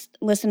asked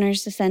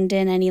listeners to send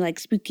in any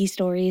spooky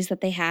stories that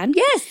they had.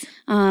 Yes.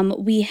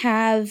 We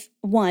have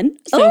one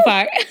so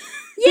far.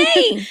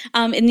 Yay.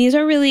 And these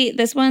are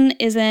this one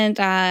isn't,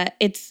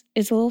 it's a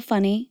little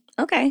funny.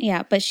 Okay.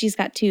 Yeah, but she's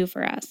got two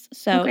for us.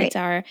 So it's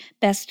our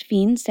best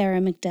fiend, Sarah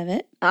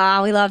McDevitt.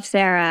 Oh, we love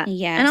Sarah.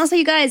 Yes. And also,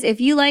 you guys, if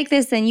you like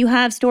this and you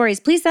have stories,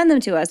 please send them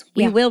to us.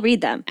 We will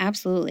read them.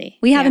 Absolutely.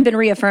 We haven't been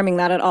reaffirming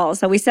that at all.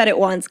 So we said it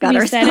once, got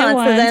our response,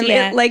 and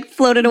then it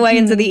floated away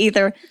into the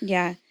ether.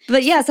 Yeah.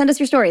 But yeah, send us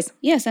your stories.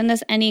 Yeah, send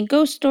us any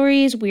ghost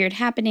stories, weird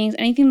happenings,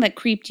 anything that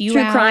creeped you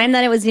out. True crime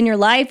that it was in your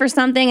life or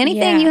something.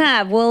 Anything you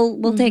have,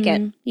 we'll take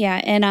it.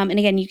 Yeah, and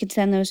again, you could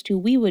send those to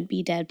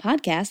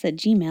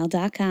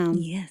wewouldbedeadpodcast@gmail.com.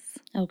 Yes.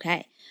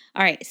 Okay.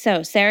 All right,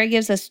 so Sarah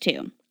gives us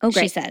two. Oh,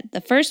 great. She said,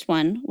 the first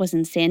one was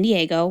in San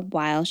Diego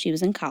while she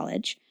was in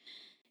college.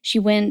 She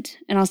went,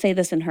 and I'll say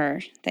this in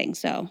her thing,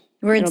 so.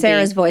 We're in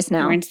Sarah's voice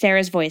now. We're in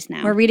Sarah's voice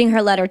now. We're reading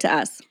her letter to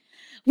us.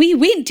 We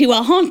went to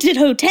a haunted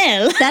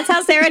hotel. That's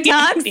how Sarah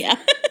talks? Yeah.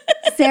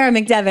 Sarah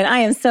McDevitt, I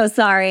am so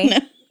sorry. No,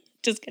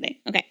 just kidding.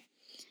 Okay.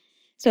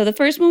 So the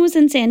first one was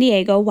in San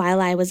Diego while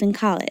I was in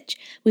college.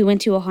 We went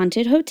to a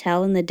haunted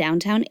hotel in the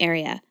downtown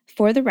area.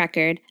 For the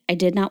record, I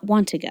did not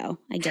want to go.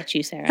 I get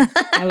you, Sarah.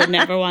 I would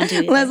never want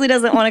to either. Leslie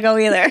doesn't want to go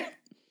either.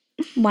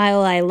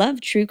 While I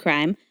love true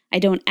crime, I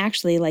don't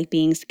actually like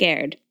being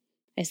scared.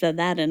 I said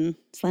that in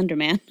Slender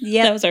Man.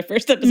 Yep. That was our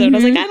first episode. I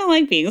was like, I don't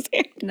like being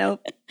scared.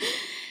 Nope.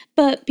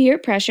 But peer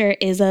pressure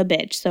is a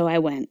bitch, so I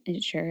went.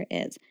 It sure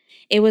is.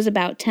 It was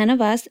about 10 of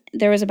us.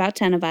 There was about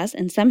 10 of us,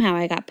 and somehow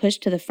I got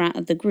pushed to the front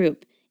of the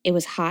group. It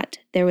was hot.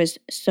 There was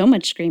so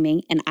much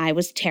screaming, and I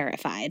was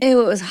terrified.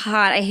 Ew, it was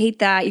hot. I hate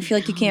that. You feel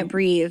like you can't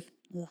breathe.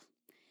 Ugh.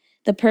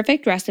 The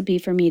perfect recipe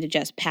for me to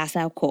just pass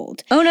out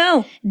cold. Oh,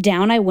 no.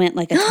 Down I went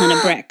like a ton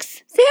of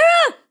bricks.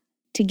 Sarah!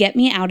 To get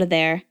me out of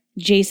there,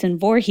 Jason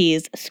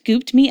Voorhees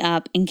scooped me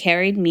up and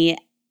carried me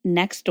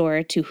next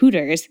door to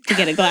Hooters to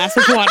get a glass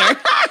of water.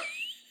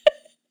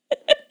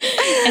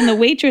 And the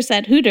waitress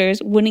at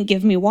Hooters wouldn't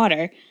give me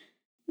water.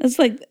 That's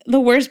like the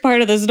worst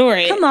part of the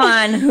story. Come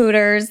on,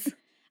 Hooters.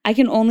 I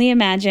can only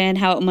imagine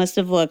how it must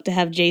have looked to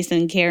have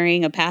Jason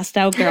carrying a passed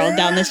out girl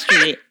down the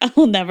street. I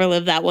will never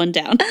live that one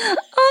down.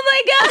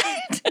 Oh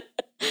my God.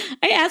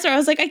 I asked her, I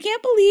was like, I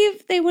can't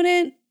believe they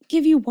wouldn't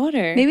give you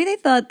water. Maybe they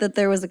thought that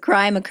there was a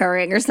crime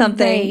occurring or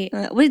something.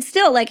 Right. But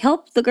still, like,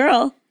 help the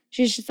girl.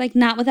 She's just like,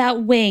 not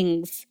without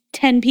wings.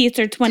 10 piece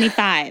or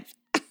 25.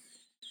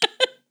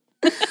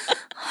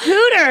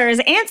 Hooters,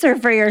 answer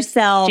for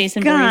yourself.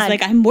 Jason God. Voorhees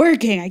like, I'm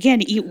working. I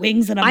can't eat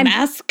wings in a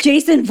mask.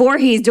 Jason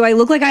Voorhees. Do I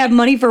look like I have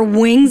money for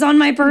wings on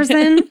my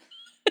person?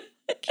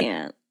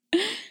 Can't.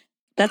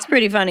 That's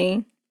pretty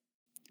funny.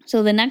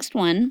 So the next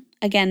one,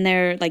 again,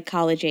 they're like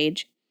college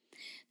age.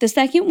 The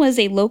second was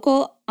a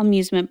local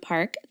amusement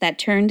park that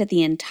turned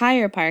the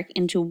entire park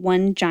into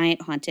one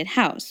giant haunted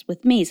house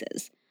with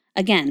mazes.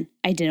 Again,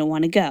 I didn't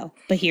want to go,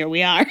 but here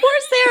we are. Poor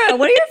Sarah.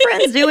 What are your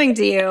friends doing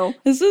to you?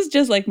 This is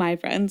just like my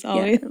friends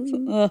always.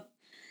 Yeah. Ugh.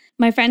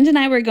 My friend and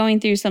I were going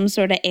through some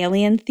sort of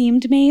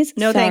alien-themed maze.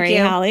 No, Sorry, thank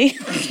you. Holly.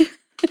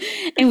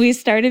 And we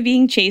started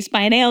being chased by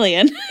an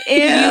alien.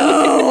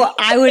 Ew.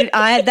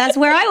 That's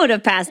where I would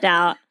have passed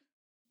out.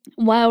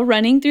 While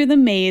running through the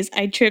maze,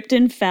 I tripped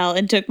and fell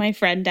and took my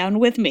friend down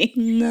with me.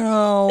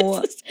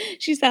 No.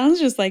 She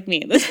sounds just like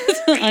me. This is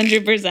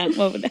 100%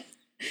 what would happen.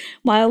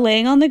 While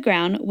laying on the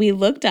ground, we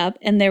looked up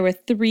and there were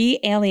 3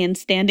 aliens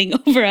standing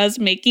over us,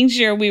 making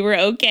sure we were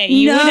okay.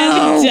 You would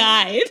have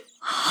died.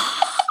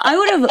 I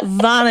would have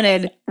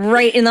vomited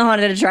right in the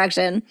haunted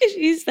attraction.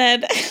 She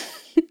said,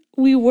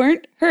 we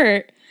weren't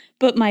hurt,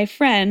 but my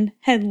friend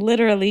had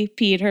literally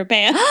peed her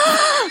pants.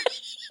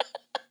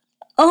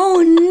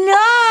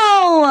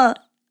 Oh,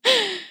 no.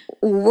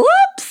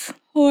 Whoops.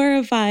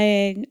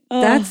 Horrifying.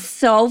 Oh, That's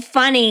so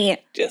funny.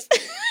 just.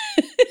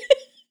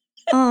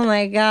 Oh,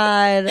 my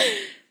God.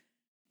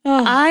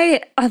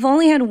 Oh. I've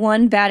only had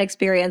one bad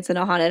experience in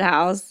a haunted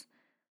house.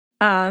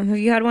 Have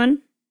you had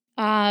one?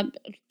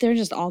 They're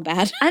just all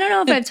bad. I don't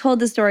know if I've told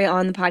this story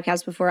on the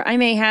podcast before. I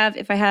may have.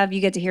 If I have, you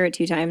get to hear it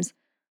 2 times.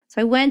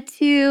 So I went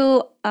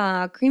to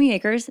Creamy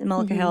Acres in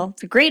Mullica Hill.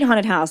 It's a great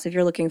haunted house if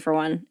you're looking for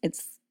one.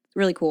 It's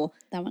really cool.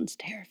 That one's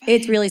terrifying.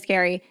 It's really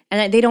scary.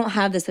 And they don't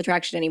have this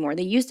attraction anymore.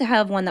 They used to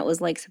have one that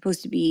was like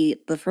supposed to be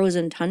the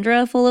frozen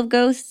tundra full of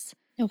ghosts.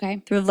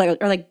 Okay. Through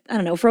like I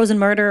don't know, frozen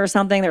murder or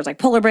something. There's like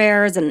polar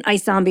bears and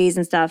ice zombies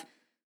and stuff.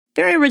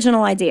 Very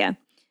original idea.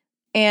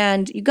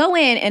 And you go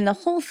in and the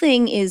whole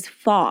thing is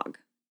fog.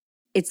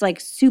 It's like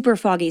super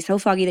foggy, so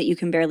foggy that you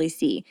can barely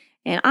see.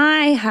 And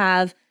I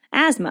have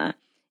asthma.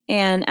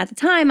 And at the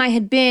time I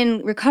had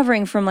been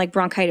recovering from like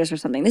bronchitis or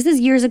something. This is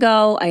years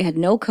ago. I had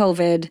no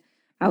COVID.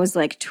 I was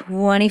like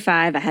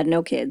 25. I had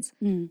no kids.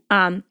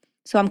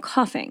 So I'm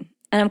coughing.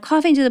 And I'm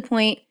coughing to the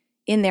point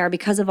in there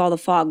because of all the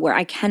fog where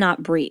I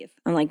cannot breathe.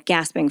 I'm like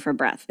gasping for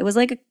breath. It was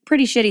like a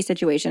pretty shitty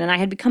situation. And I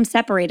had become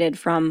separated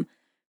from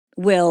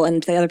Will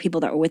and the other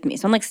people that were with me.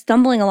 So I'm like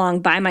stumbling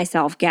along by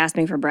myself,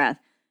 gasping for breath.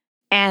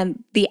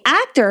 And the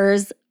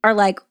actors are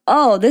like,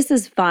 oh, this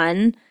is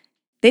fun.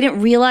 They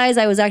didn't realize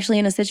I was actually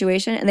in a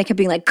situation. And they kept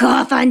being like,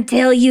 cough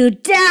until you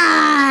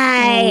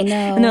die. Oh,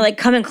 no. And they're like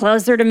coming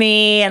closer to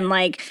me. And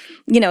like,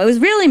 you know, it was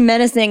really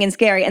menacing and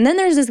scary. And then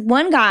there's this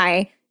one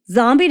guy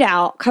zombied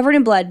out, covered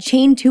in blood,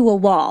 chained to a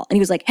wall. And he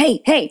was like,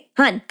 hey,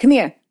 hun, come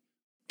here.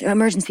 The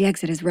emergency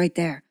exit is right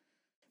there.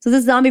 So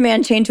this zombie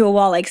man chained to a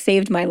wall like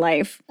saved my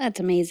life. That's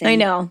amazing. I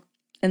know.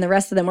 And the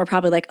rest of them were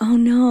probably like, oh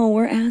no,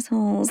 we're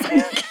assholes.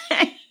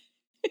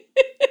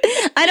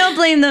 I don't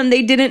blame them.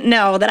 They didn't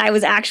know that I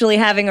was actually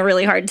having a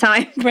really hard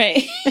time.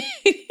 Right.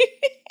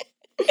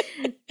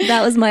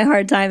 That was my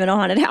hard time in a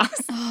haunted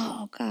house.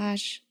 Oh,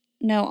 gosh.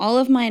 No, all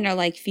of mine are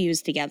like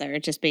fused together,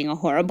 just being a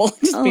horrible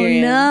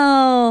experience.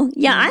 Oh no.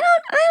 Yeah, I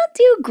don't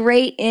do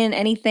great in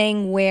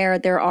anything where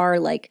there are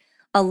like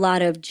a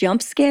lot of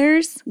jump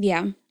scares.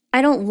 Yeah.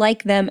 I don't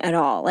like them at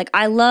all. Like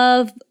I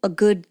love a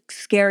good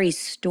scary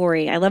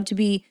story. I love to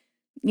be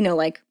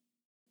like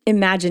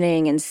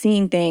imagining and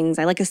seeing things.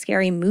 I like a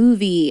scary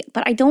movie,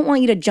 but I don't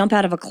want you to jump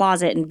out of a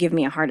closet and give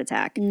me a heart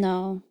attack.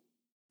 No.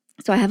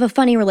 So I have a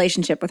funny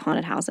relationship with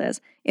haunted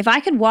houses. If I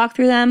could walk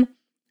through them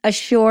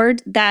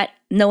assured that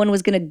no one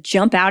was going to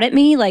jump out at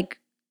me, like,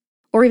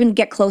 or even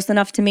get close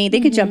enough to me, they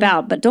could jump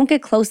out, but don't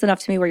get close enough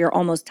to me where you're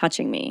almost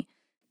touching me,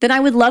 then I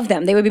would love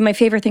them. They would be my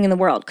favorite thing in the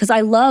world because I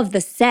love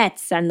the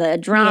sets and the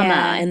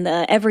drama and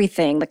the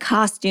everything, the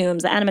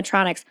costumes, the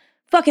animatronics.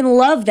 Fucking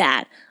love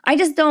that. I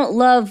just don't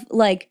love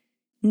like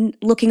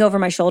looking over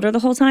my shoulder the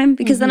whole time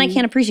because then I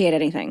can't appreciate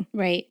anything.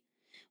 Right.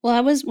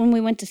 Well, when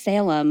we went to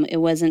Salem, it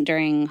wasn't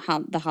during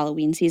the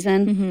Halloween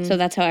season. So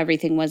that's how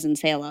everything was in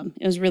Salem.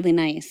 It was really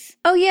nice.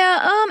 Oh, yeah.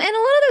 And a lot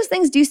of those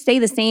things do stay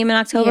the same in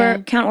October. Yeah.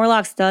 Count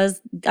Orlok's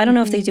does. I don't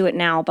know if they do it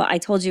now, but I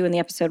told you in the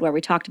episode where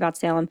we talked about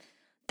Salem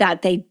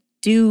that they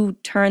do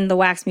turn the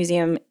Wax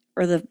Museum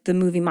or the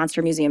movie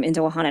Monster Museum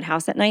into a haunted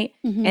house at night.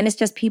 And it's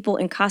just people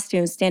in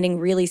costumes standing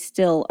really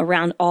still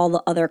around all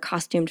the other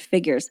costumed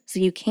figures.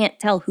 So you can't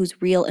tell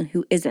who's real and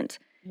who isn't.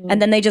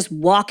 And then they just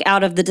walk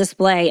out of the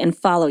display and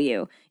follow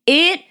you.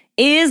 It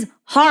is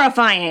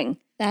horrifying.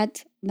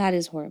 That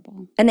is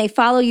horrible. And they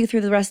follow you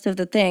through the rest of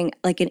the thing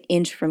like an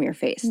inch from your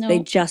face. Nope. They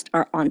just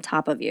are on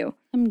top of you.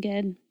 I'm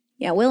good.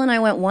 Yeah, Will and I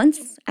went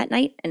once at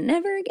night and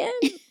never again.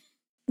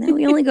 Now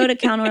we only go to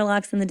Count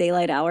Orlok's in the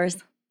daylight hours.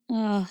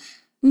 Oh,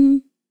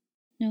 Mm.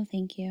 no,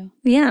 thank you.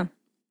 Yeah.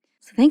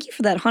 So thank you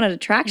for that haunted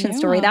attraction You're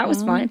story. That was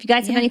welcome. fun. If you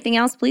guys have anything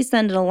else, please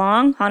send it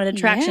along, haunted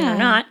attraction or Yeah.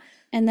 not.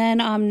 And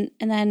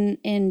then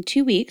in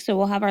 2 weeks, so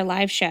we'll have our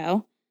live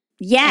show.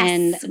 Yes,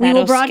 And we will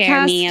that'll broadcast.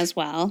 scare me as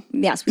well.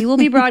 Yes, we will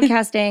be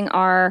broadcasting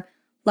our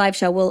live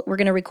show. We're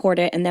going to record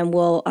it and then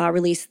we'll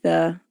release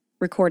the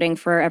recording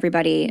for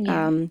everybody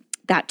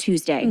that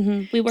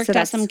Tuesday. We worked So out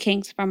that's- some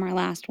kinks from our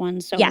last one.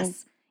 So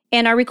Yes.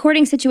 And our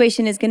recording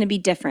situation is going to be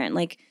different.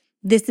 Like,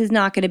 this is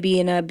not going to be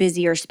in a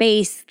busier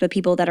space. The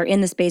people that are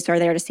in the space are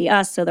there to see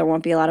us, so there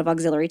won't be a lot of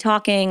auxiliary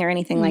talking or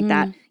anything like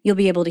that. You'll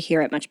be able to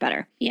hear it much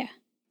better. Yeah.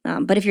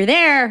 But if you're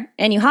there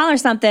and you holler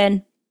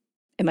something,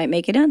 it might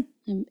make it in.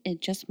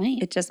 It just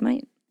might. It just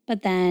might.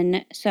 But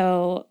then,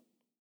 so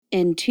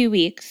in 2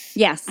 weeks,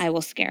 Yes. I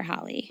will scare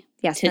Holly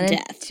Yes. to and in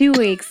death. 2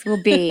 weeks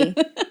will be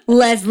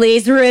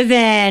Leslie's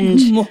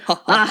revenge.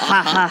 Ah,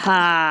 ha, ha,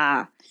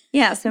 ha.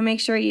 Yeah, so make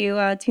sure you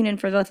tune in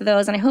for both of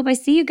those. And I hope I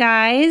see you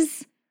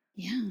guys.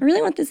 Yeah, I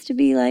really want this to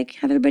be like,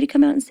 have everybody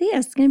come out and see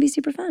us. It's going to be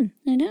super fun.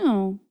 I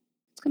know.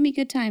 It's going to be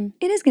a good time.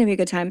 It is going to be a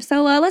good time.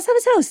 So let's have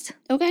a toast,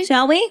 Okay.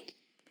 shall we?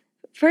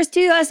 First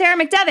to Sarah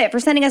McDevitt for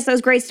sending us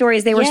those great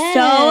stories. They were so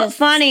Yes.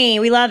 funny.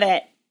 We love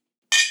it.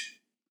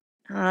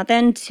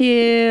 Then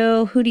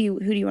to who do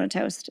you want to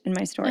toast in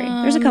my story?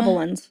 There's a couple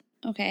ones.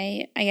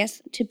 Okay. I guess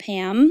to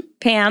Pam,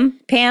 Pam,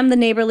 the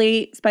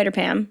neighborly Spider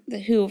Pam.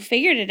 who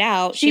figured it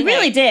out. She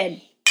really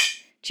did.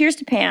 Cheers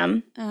to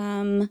Pam.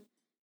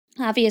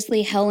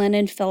 Obviously, Helen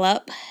and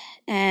Philip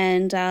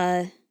and,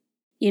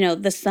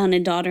 the son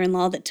and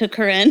daughter-in-law that took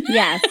her in.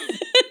 Yes.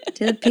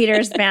 To the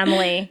Peters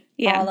family.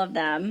 Yeah. All of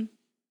them.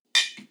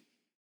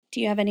 Do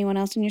you have anyone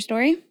else in your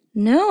story?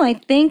 No, I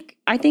think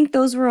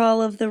those were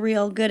all of the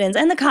real good ends.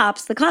 And the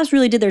cops. The cops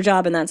really did their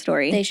job in that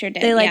story. They sure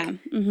did. They yeah.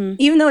 Mm-hmm.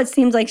 Even though it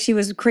seemed like she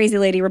was a crazy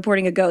lady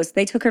reporting a ghost,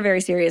 they took her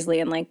very seriously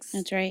and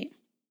That's right.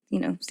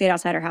 stayed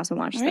outside her house and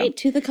watched All right,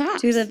 to the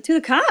cops. To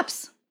the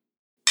cops.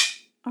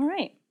 All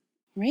right.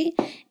 Right.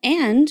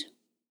 And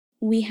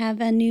we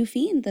have a new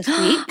fiend this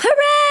week.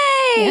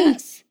 Hooray!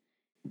 Yes.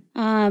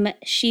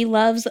 She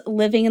loves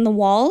living in the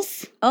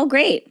walls, Oh,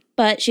 great.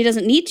 but she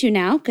doesn't need to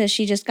now because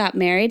she just got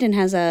married and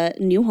has a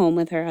new home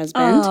with her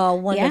husband. Oh,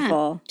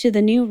 wonderful. To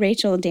the new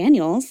Rachel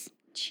Daniels.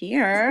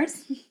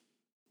 Cheers.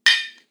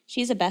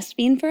 She's a best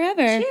fiend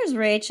forever. Cheers,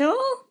 Rachel.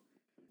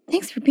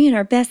 Thanks for being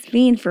our best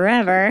fiend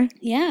forever.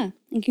 Yeah.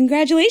 And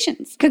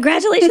congratulations.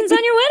 Congratulations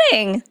on your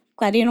wedding.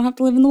 Glad you don't have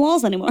to live in the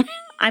walls anymore.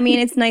 I mean,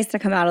 it's nice to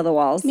come out of the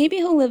walls. Maybe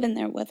he'll live in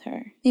there with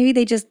her. Maybe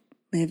they just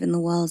live in the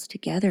walls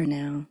together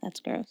now. That's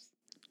gross.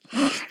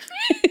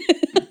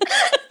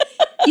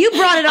 You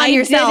brought it on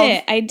yourself.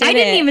 I did it. I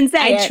didn't even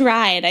say it.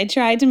 I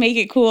tried to make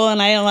it cool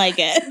and I don't like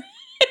it.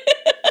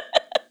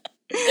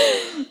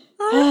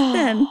 All right,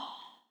 then.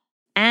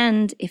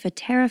 And if a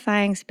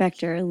terrifying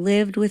specter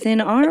lived within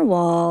our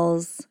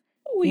walls,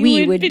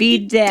 we would be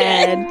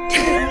dead.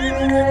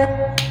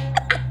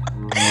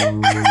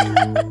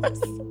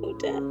 So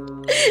dead.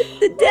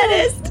 The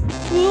deadest.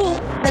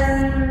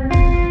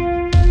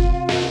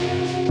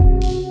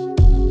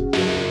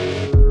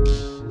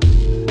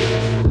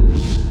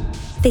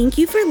 Thank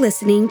you for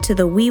listening to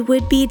the We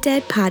Would Be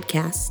Dead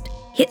podcast.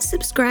 Hit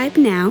subscribe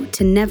now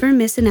to never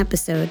miss an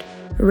episode.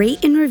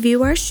 Rate and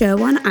review our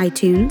show on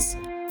iTunes.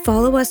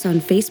 Follow us on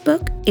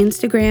Facebook,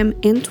 Instagram,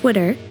 and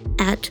Twitter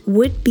at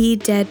Would Be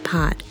Dead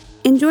Pod.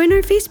 And join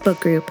our Facebook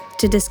group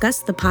to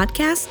discuss the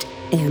podcast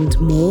and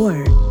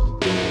more.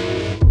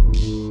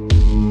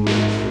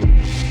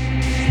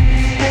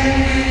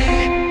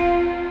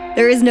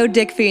 There is no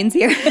dick fiends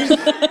here.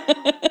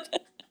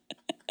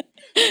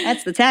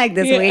 That's the tag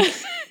this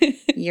week.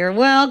 You're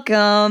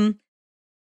welcome.